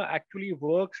cinema actually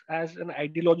works as an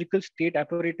ideological state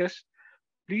apparatus?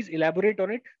 Please elaborate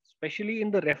on it, especially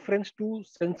in the reference to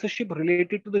censorship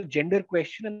related to the gender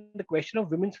question and the question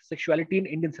of women's sexuality in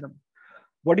Indian cinema.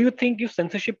 What do you think if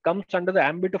censorship comes under the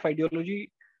ambit of ideology,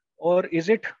 or is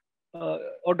it,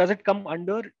 or does it come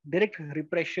under direct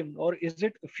repression, or is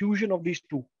it a fusion of these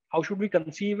two? How should we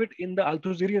conceive it in the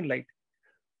Althusserian light?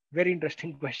 Very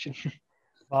interesting question.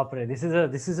 Bapre,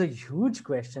 this is a huge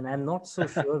question. I'm not so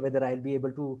sure whether I'll be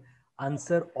able to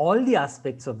answer all the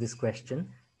aspects of this question.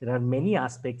 There are many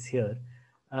aspects here,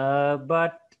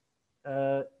 but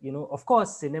of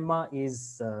course, cinema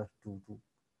is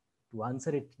to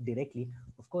answer it directly.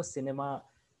 Of course, cinema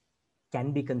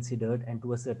can be considered, and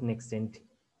to a certain extent,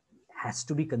 has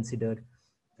to be considered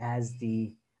as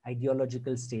the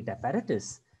ideological state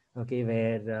apparatus. Okay,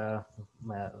 where,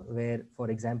 for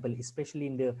example, especially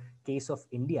in the case of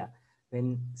India,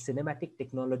 when cinematic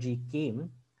technology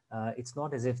came, it's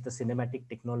not as if the cinematic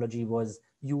technology was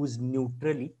used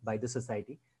neutrally by the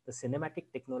society. The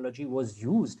cinematic technology was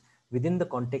used within the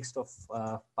context of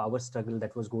power struggle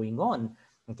that was going on.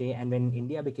 Okay, and when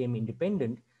India became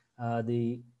independent,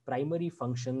 the primary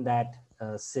function that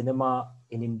cinema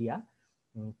in India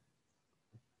mm,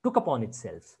 took upon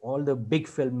itself. All the big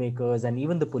filmmakers and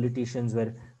even the politicians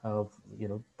were,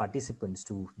 participants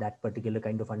to that particular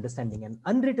kind of understanding, an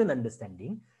unwritten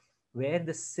understanding, where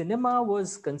the cinema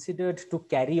was considered to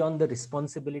carry on the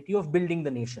responsibility of building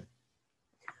the nation.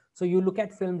 So you look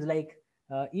at films like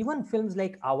even films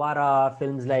like Awara,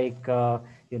 films like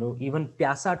even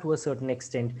Pyasa to a certain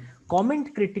extent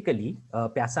comment critically.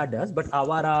 Pyasa does, but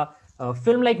Awara,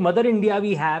 film like Mother India,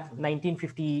 we have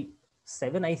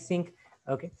 1957, I think.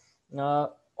 Okay, uh,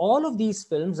 all of these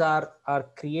films are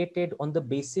created on the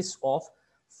basis of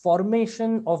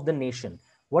formation of the nation.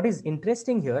 What is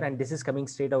interesting here, and this is coming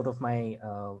straight out of my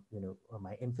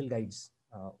my MPhil guides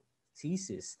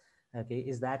thesis, okay,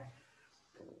 is that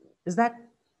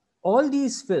all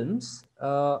these films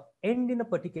end in a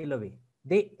particular way.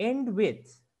 They end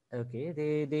with, okay,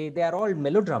 they are all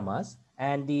melodramas,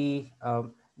 and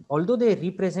although they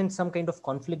represent some kind of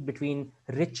conflict between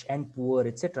rich and poor,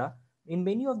 etc. In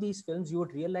many of these films, you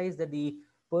would realize that the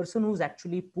person who's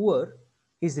actually poor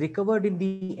is recovered in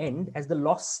the end as the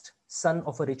lost son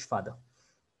of a rich father,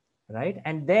 right?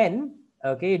 And then,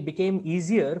 okay, it became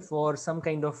easier for some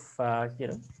kind of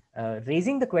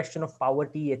raising the question of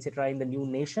poverty, etc., in the new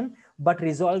nation, but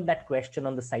resolve that question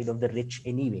on the side of the rich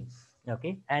anyway.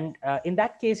 Okay, and in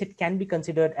that case, it can be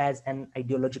considered as an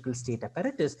ideological state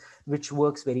apparatus, which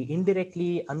works very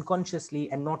indirectly,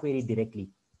 unconsciously, and not very directly.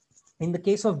 In the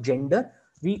case of gender,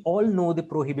 we all know the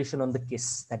prohibition on the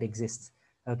kiss that exists.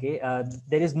 Okay,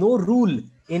 there is no rule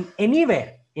in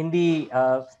anywhere in the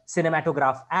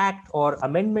Cinematograph Act or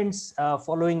amendments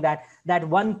following that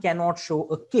one cannot show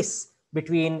a kiss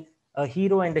between a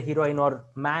hero and a heroine, or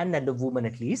man and a woman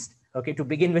at least. Okay, to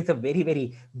begin with, a very,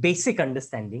 very basic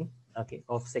understanding, okay,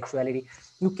 of sexuality.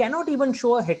 You cannot even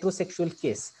show a heterosexual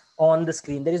kiss on the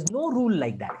screen. There is no rule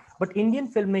like that. But Indian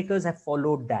filmmakers have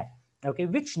followed that, okay,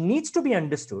 which needs to be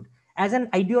understood as an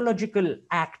ideological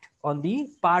act on the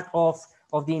part of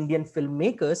the Indian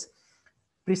filmmakers,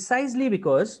 precisely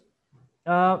because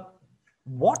uh,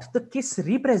 what the kiss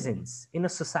represents in a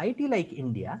society like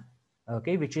India,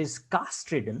 okay, which is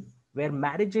caste ridden, where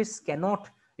marriages cannot,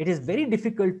 it is very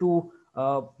difficult to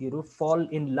fall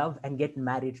in love and get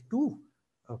married to,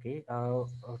 okay,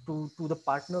 to the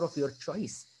partner of your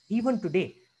choice, even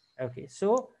today. Okay,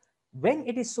 so When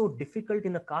it is so difficult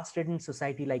in a caste-ridden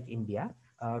society like India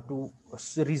to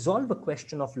resolve a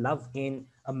question of love in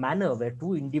a manner where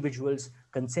two individuals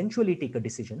consensually take a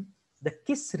decision, the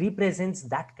kiss represents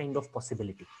that kind of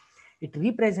possibility. It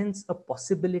represents a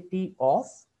possibility of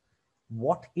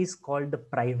what is called the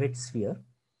private sphere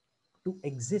to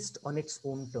exist on its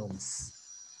own terms,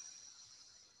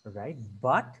 right?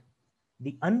 But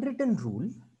the unwritten rule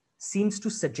seems to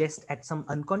suggest at some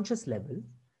unconscious level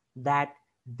that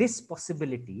this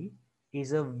possibility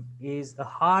is a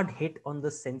hard hit on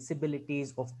the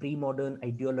sensibilities of pre-modern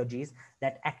ideologies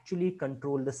that actually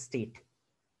control the state.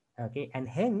 Okay, and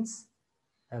hence,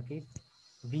 okay,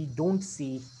 we don't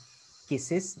see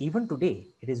kisses even today.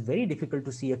 It is very difficult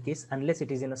to see a kiss unless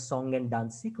it is in a song and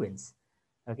dance sequence,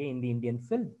 okay, in the Indian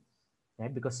film,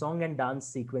 right? Because song and dance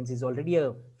sequence is already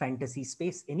a fantasy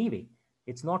space anyway.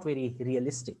 It's not very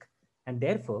realistic. And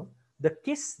therefore, the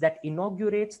kiss that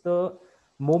inaugurates the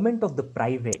moment of the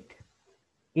private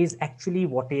is actually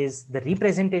what is the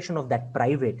representation of that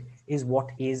private is what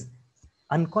is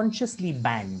unconsciously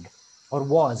banned, or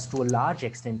was to a large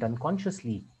extent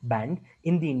unconsciously banned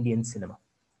in the Indian cinema.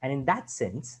 And in that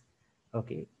sense,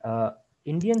 okay,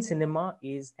 Indian cinema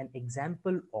is an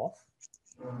example of,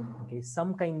 okay,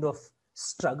 some kind of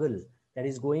struggle that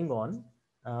is going on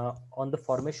the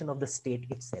formation of the state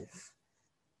itself,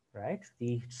 right?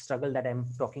 The struggle that I'm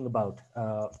talking about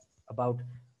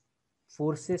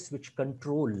forces which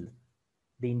control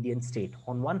the Indian state.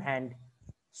 On one hand,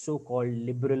 so-called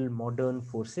liberal modern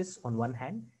forces on one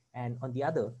hand, and on the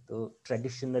other, the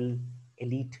traditional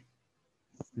elite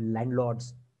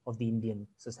landlords of the Indian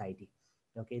society.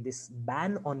 Okay, this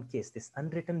ban on kiss, this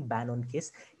unwritten ban on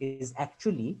kiss, is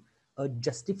actually a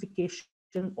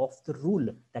justification of the rule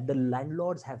that the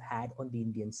landlords have had on the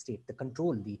Indian state, the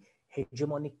control, the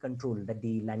hegemonic control that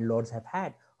the landlords have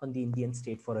had on the Indian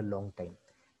state for a long time.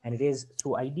 And it is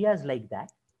through ideas like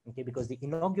that, okay, because the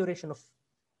inauguration of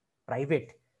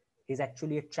private is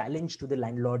actually a challenge to the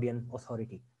landlordian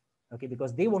authority, okay,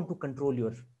 because they want to control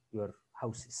your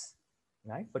houses,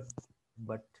 right? But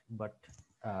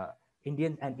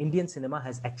Indian cinema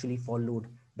has actually followed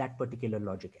that particular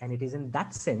logic, and it is in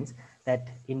that sense that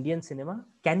Indian cinema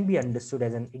can be understood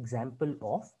as an example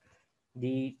of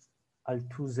the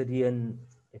Althusserian,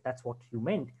 if that's what you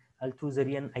meant,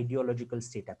 Althusserian ideological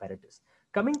state apparatus.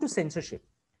 Coming to censorship,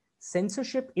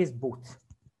 censorship is both.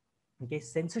 Okay,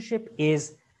 censorship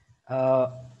is uh,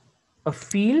 a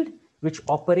field which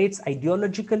operates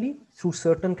ideologically through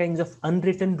certain kinds of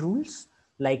unwritten rules,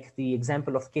 like the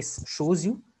example of kiss shows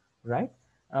you, right?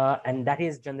 And that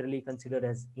is generally considered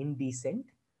as indecent,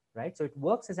 right? So it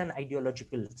works as an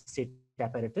ideological state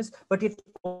apparatus, but it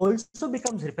also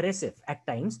becomes repressive at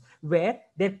times where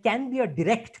there can be a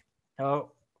direct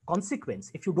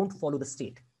consequence if you don't follow the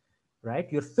state,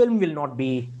 right? Your film will not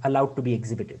be allowed to be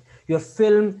exhibited. Your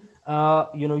film,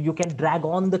 you can drag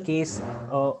on the case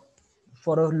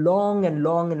for a long and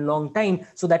long and long time,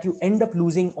 so that you end up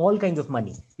losing all kinds of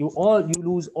money. You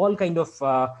lose all kind of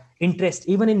interest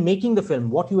even in making the film.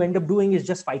 What you end up doing is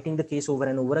just fighting the case over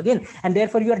and over again, and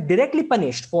therefore you are directly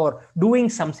punished for doing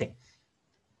something.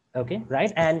 Okay,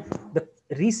 right? And the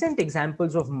recent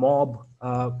examples of mob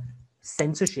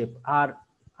censorship are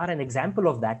an example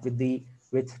of that,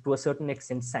 with to a certain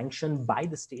extent sanctioned by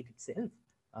the state itself,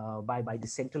 by the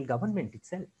central government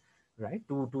itself, right?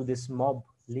 To this mob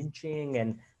lynching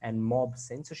and mob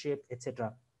censorship,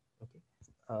 etc. Okay,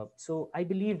 so I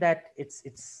believe that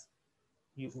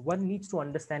one needs to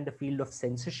understand the field of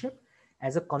censorship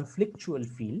as a conflictual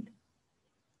field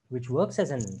which works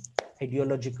as an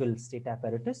ideological state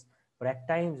apparatus, but at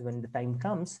times when the time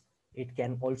comes, it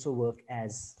can also work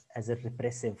as a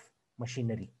repressive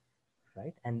machinery,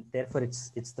 right? And therefore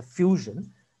it's the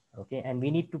fusion, okay? And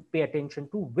we need to pay attention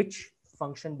to which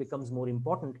function becomes more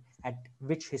important at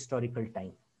which historical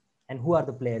time, and who are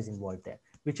the players involved there,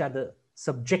 which are the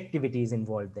subjectivities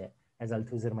involved there, as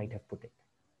Althusser might have put it.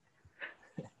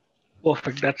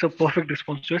 Perfect. That's a perfect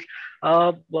response to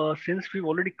it. Since we've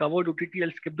already covered OTT,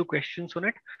 I'll skip the questions on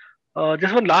it.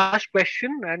 Just one last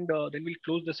question, and then we'll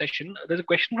close the session. There's a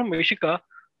question from Meshika.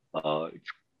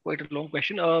 It's quite a long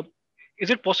question. Is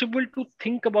it possible to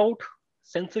think about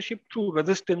censorship through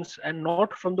resistance and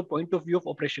not from the point of view of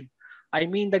oppression? I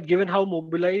mean that given how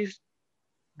mobilized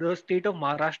the state of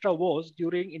Maharashtra was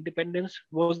during independence,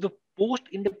 was the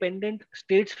post-independent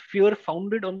state's fear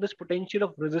founded on this potential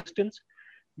of resistance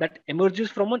that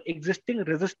emerges from an existing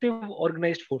resistive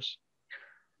organized force?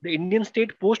 The Indian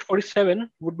state post 47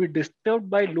 would be disturbed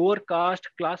by lower caste,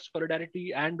 class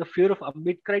solidarity, and the fear of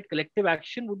Ambedkarite collective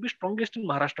action would be strongest in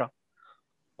Maharashtra?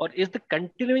 Or is the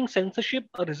continuing censorship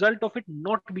a result of it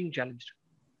not being challenged?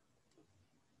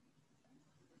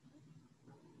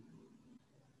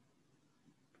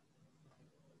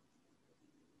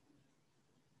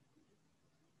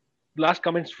 last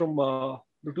comments from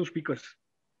the two speakers.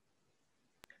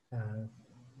 Uh,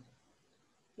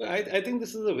 I think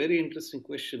this is a very interesting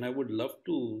question. I would love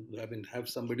to, I mean, have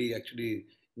somebody actually,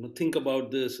 think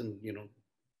about this and,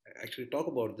 actually talk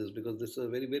about this, because this is a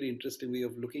very, very interesting way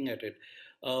of looking at it.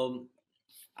 Um,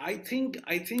 I think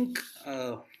I think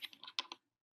the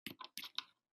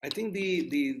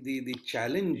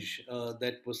challenge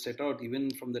that was set out even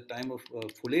from the time of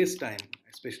Fulle's time,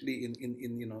 especially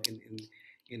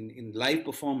in live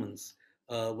performance,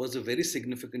 was a very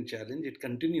significant challenge. It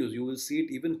continues. You will see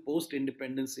it even post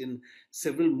independence in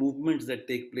several movements that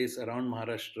take place around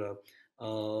Maharashtra,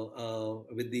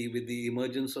 with the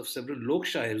emergence of several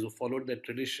Lokshahis who followed that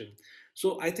tradition.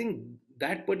 So I think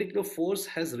that particular force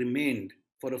has remained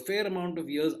for a fair amount of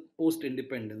years post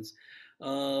independence.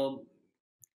 Uh,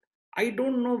 I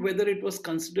don't know whether it was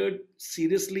considered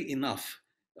seriously enough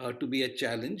to be a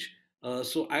challenge.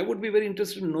 So I would be very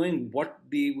interested in knowing what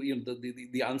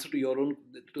the answer to your own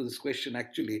to this question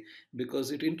actually,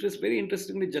 because it very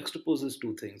interestingly juxtaposes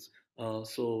two things.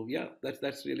 So yeah,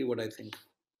 that's really what I think.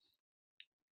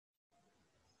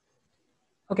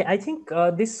 Okay, I think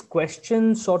this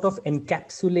question sort of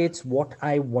encapsulates what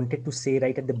I wanted to say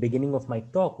right at the beginning of my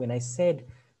talk when I said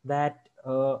that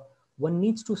one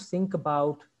needs to think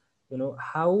about,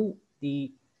 how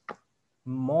the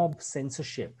mob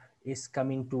censorship is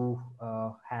coming to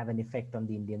have an effect on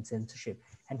the Indian censorship,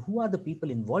 and who are the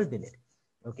people involved in it.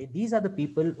 Okay, these are the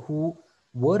people who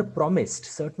were promised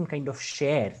certain kind of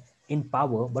share in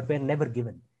power, but were never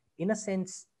given. In a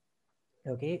sense,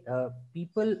 okay,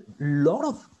 lot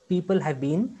of people have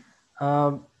been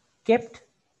kept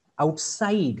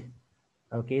outside,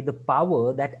 okay, the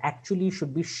power that actually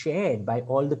should be shared by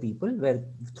all the people, where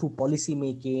through policy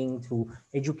making, through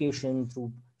education,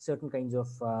 through certain kinds of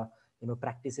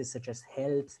practices such as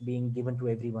health being given to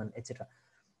everyone, etc.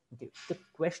 Okay, the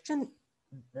question,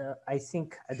 I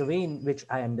think, the way in which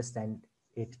I understand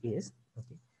it is,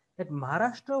 okay, that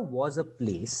Maharashtra was a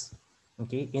place,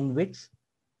 okay, in which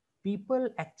people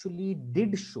actually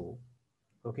did show,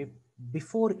 okay,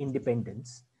 before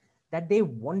independence, that they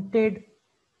wanted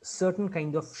certain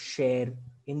kind of share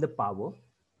in the power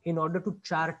in order to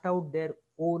chart out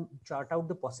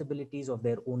the possibilities of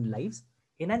their own lives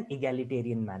in an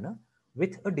egalitarian manner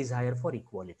with a desire for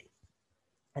equality.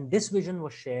 And this vision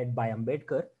was shared by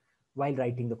Ambedkar while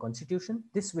writing the constitution.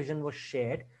 This vision was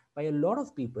shared by a lot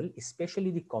of people,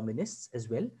 especially the communists as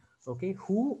well, okay,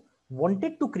 who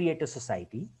wanted to create a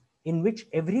society in which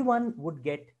everyone would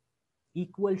get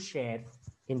equal share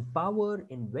in power,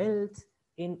 in wealth,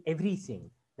 in everything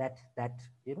that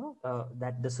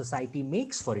the society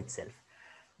makes for itself.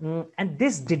 And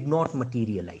this did not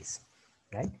materialize,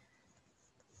 right?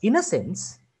 In a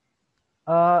sense,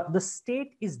 the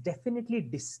state is definitely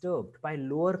disturbed by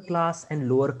lower class and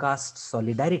lower caste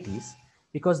solidarities,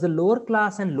 because the lower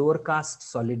class and lower caste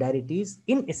solidarities,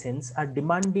 in essence, are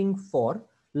demanding for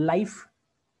life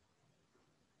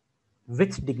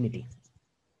with dignity.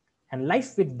 And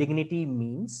life with dignity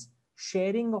means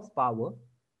sharing of power,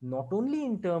 not only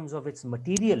in terms of its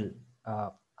material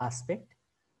aspect,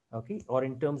 okay, or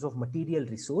in terms of material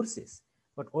resources,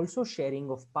 but also sharing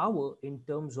of power in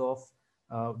terms of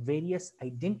various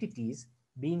identities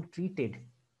being treated,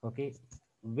 okay,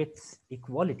 with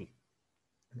equality.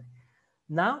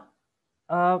 Now,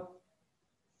 uh,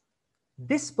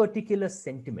 this particular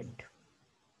sentiment,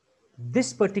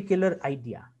 this particular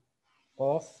idea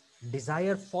of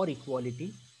desire for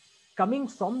equality coming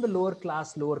from the lower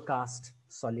class, lower caste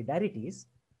solidarities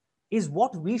is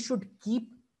what we should keep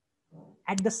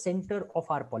at the center of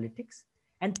our politics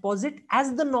and posit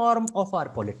as the norm of our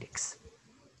politics,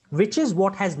 which is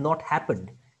what has not happened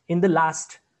in the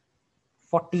last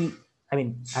 40. I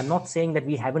mean, I'm not saying that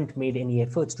we haven't made any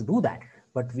efforts to do that,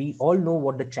 but we all know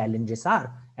what the challenges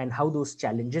are and how those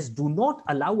challenges do not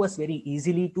allow us very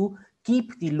easily to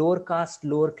keep the lower caste,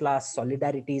 lower class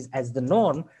solidarities as the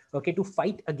norm, okay, to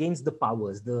fight against the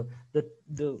powers, the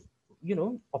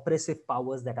oppressive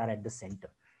powers that are at the center.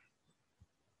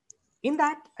 In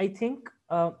that, I think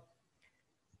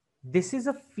this is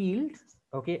a field,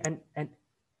 okay, and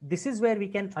this is where we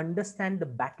can understand the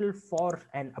battle for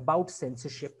and about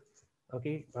censorship,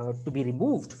 okay, to be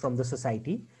removed from the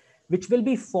society, which will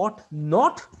be fought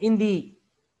not in the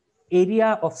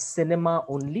area of cinema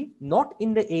only, not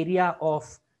in the area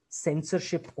of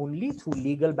censorship only through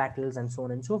legal battles and so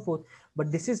on and so forth, but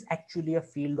this is actually a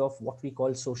field of what we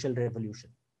call social revolution.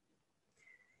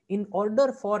 In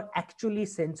order for actually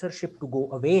censorship to go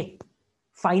away,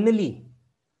 finally,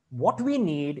 what we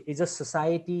need is a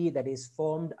society that is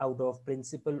formed out of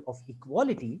principle of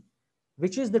equality,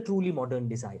 which is the truly modern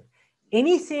desire.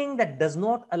 anything that does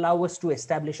not allow us to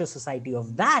establish a society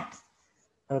of that,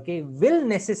 okay, will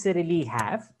necessarily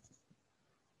have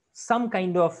some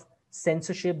kind of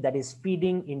censorship that is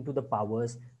feeding into the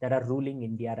powers that are ruling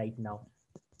India right now.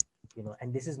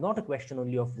 And this is not a question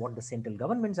only of what the central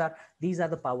governments are. These are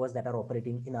the powers that are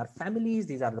operating in our families.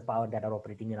 These are the power that are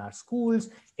operating in our schools,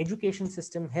 education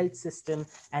system, health system,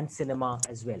 and cinema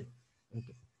as well.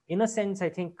 Okay. In a sense, I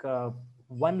think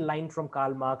one line from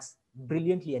Karl Marx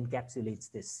brilliantly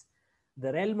encapsulates this.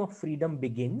 The realm of freedom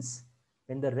begins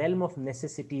when the realm of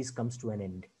necessities comes to an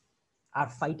end. Our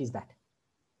fight is that,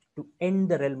 to end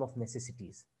the realm of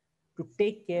necessities, to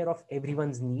take care of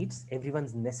everyone's needs,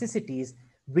 everyone's necessities,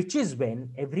 which is when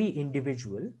every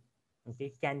individual,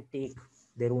 okay, can take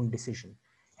their own decision.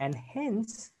 And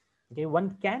hence, okay,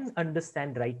 one can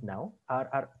understand right now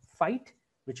our fight,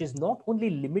 which is not only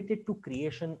limited to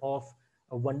creation of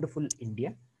a wonderful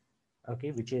India,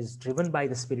 okay, which is driven by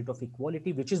the spirit of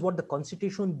equality, which is what the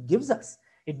Constitution gives us.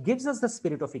 It gives us the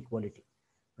spirit of equality,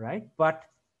 right? But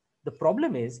the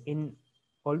problem is,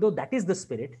 although that is the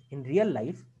spirit, in real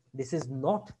life, this is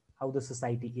not how the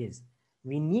society is.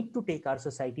 We need to take our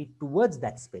society towards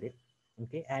that spirit,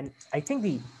 okay? And I think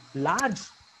the large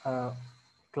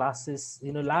classes,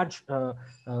 large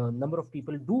number of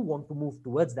people do want to move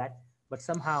towards that, but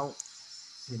somehow,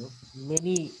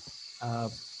 many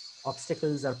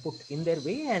obstacles are put in their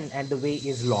way, and the way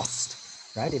is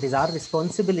lost, right? It is our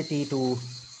responsibility to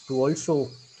also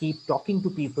keep talking to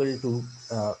people, to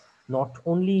not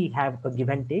only have a give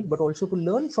and take, but also to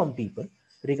learn from people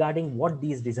regarding what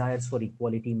these desires for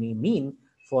equality may mean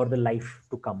for the life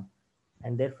to come.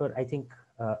 And therefore, I think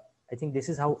this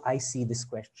is how I see this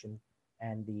question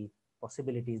and the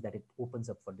possibilities that it opens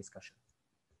up for discussion.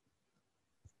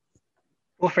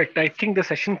 Perfect. I think the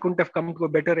session couldn't have come to a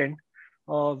better end.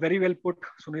 Very well put,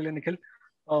 Sunil and Nikhil.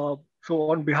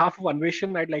 So on behalf of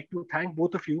Anveshan, I'd like to thank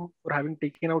both of you for having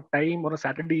taken out time on a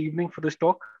Saturday evening for this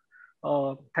talk.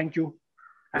 Thank you.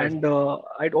 And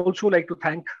I'd also like to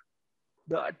thank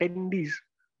the attendees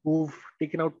who've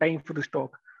taken out time for this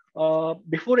talk.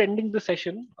 Before ending the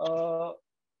session, I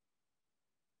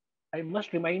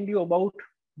must remind you about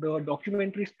the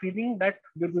documentary screening that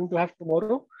we're going to have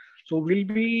tomorrow. So we'll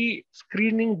be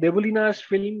screening Devolina's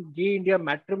film Gay India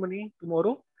Matrimony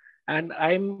tomorrow. And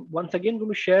I'm once again going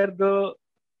to share the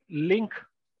link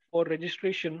for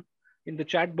registration in the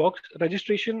chat box.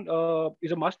 Registration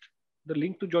is a must. The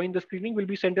link to join the screening will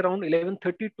be sent around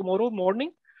 11:30 tomorrow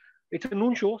morning. It's a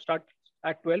noon show, starts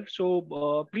at 12.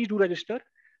 So please do register.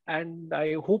 And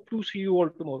I hope to see you all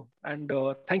tomorrow. And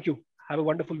thank you. Have a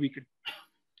wonderful weekend.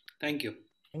 Thank you.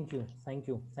 Thank you. Thank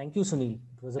you. Thank you, Sunil.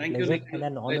 It was a Thank pleasure you, and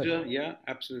an honor. Pleasure. Yeah,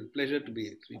 absolutely. Pleasure to be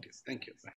with you. Thank you. Bye.